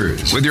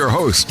rockers, with your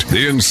host,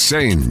 the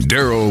insane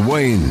Daryl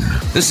Wayne.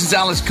 This is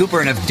Alice Cooper,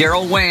 and if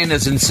Daryl Wayne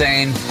is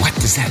insane, what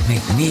does that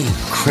make me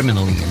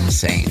criminally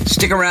insane?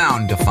 Stick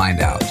around to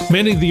find out.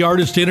 Many of the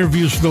artist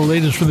interviews for the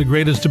latest from the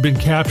greatest have been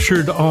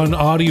captured on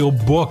audio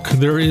book.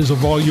 There is a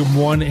Volume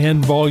 1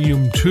 and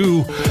Volume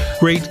 2.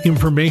 Great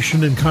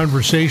information and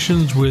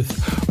conversations with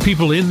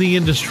people in the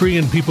industry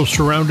and people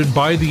surrounded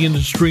by the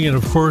industry, and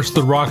of course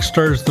the rock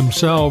stars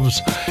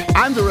themselves.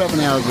 I'm the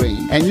Reverend Al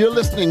Green, and you're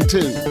listening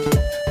to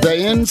the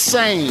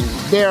insane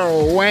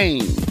Daryl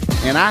Wayne.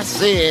 And I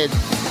said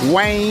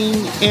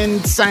Wayne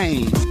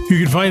Insane. You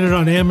can find it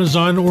on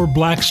Amazon or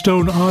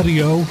Blackstone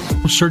Audio.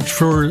 Search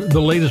for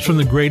the latest from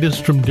the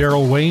greatest from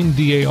Daryl Wayne,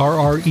 Darrell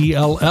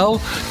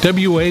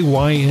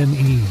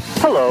Wayne.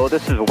 Hello,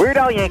 this is Weird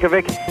Al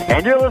Yankovic,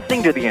 and you're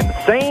listening to the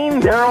insane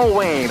Daryl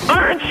Wayne,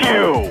 aren't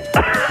you?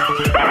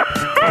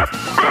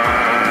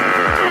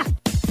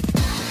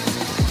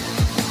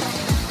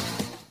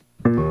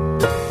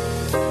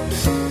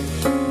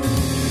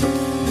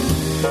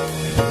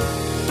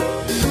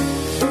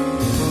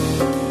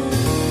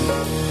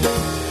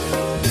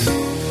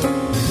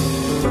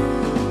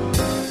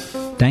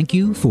 Thank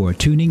you for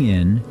tuning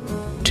in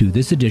to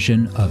this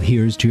edition of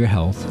Here's to Your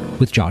Health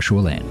with Joshua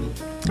Lane.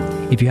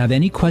 If you have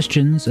any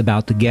questions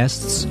about the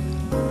guests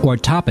or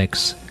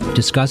topics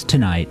discussed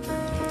tonight,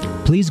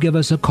 please give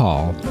us a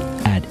call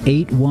at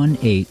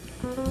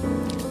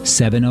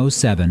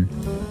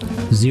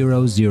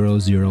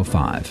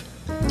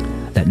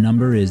 818-707-0005. That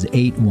number is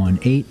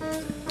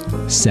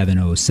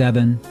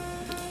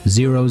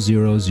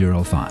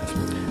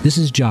 818-707-0005. This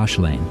is Josh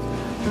Lane.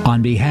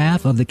 On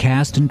behalf of the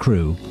cast and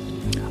crew,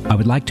 I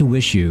would like to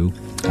wish you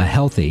a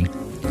healthy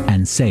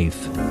and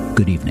safe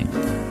good evening.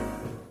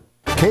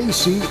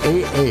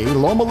 KCAA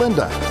Loma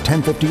Linda,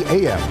 1050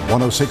 AM,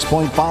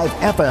 106.5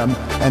 FM,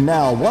 and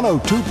now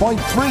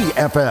 102.3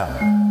 FM.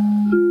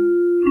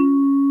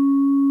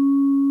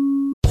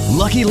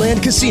 Lucky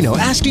Land Casino,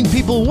 asking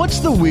people, what's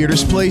the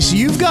weirdest place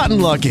you've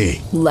gotten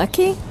lucky?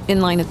 Lucky?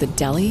 In line at the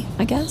deli,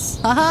 I guess?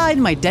 Aha,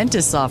 in my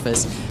dentist's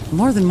office.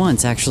 More than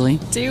once, actually.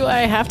 Do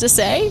I have to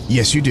say?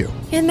 Yes, you do.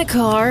 In the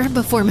car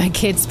before my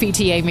kids'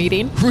 PTA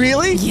meeting.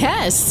 Really?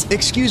 Yes.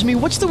 Excuse me,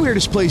 what's the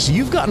weirdest place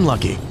you've gotten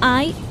lucky?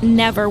 I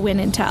never win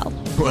and tell.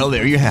 Well,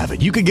 there you have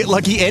it. You can get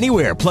lucky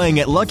anywhere, playing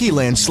at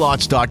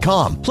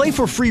LuckyLandSlots.com. Play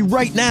for free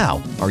right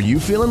now. Are you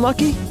feeling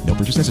lucky? No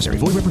purchase necessary.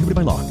 Void where prohibited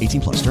by law.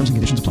 18+. Terms and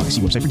conditions apply.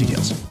 See website for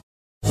details.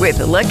 With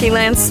the Lucky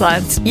Land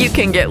Slots, you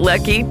can get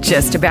lucky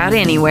just about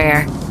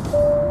anywhere.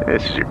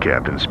 This is your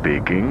captain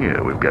speaking.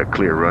 We've got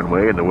clear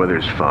runway and the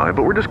weather's fine,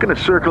 but we're just going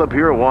to circle up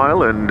here a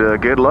while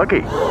and get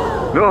lucky.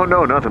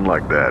 No, nothing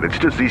like that. It's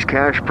just these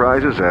cash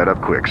prizes add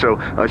up quick. So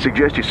I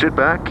suggest you sit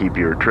back, keep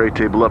your tray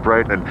table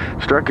upright, and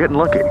start getting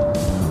lucky.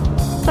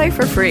 Play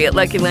for free at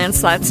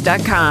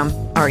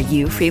LuckyLandSlots.com. Are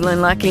you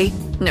feeling lucky?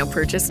 No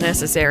purchase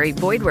necessary.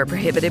 Void where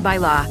prohibited by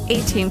law.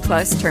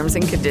 18+ terms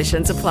and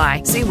conditions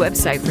apply. See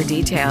website for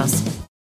details.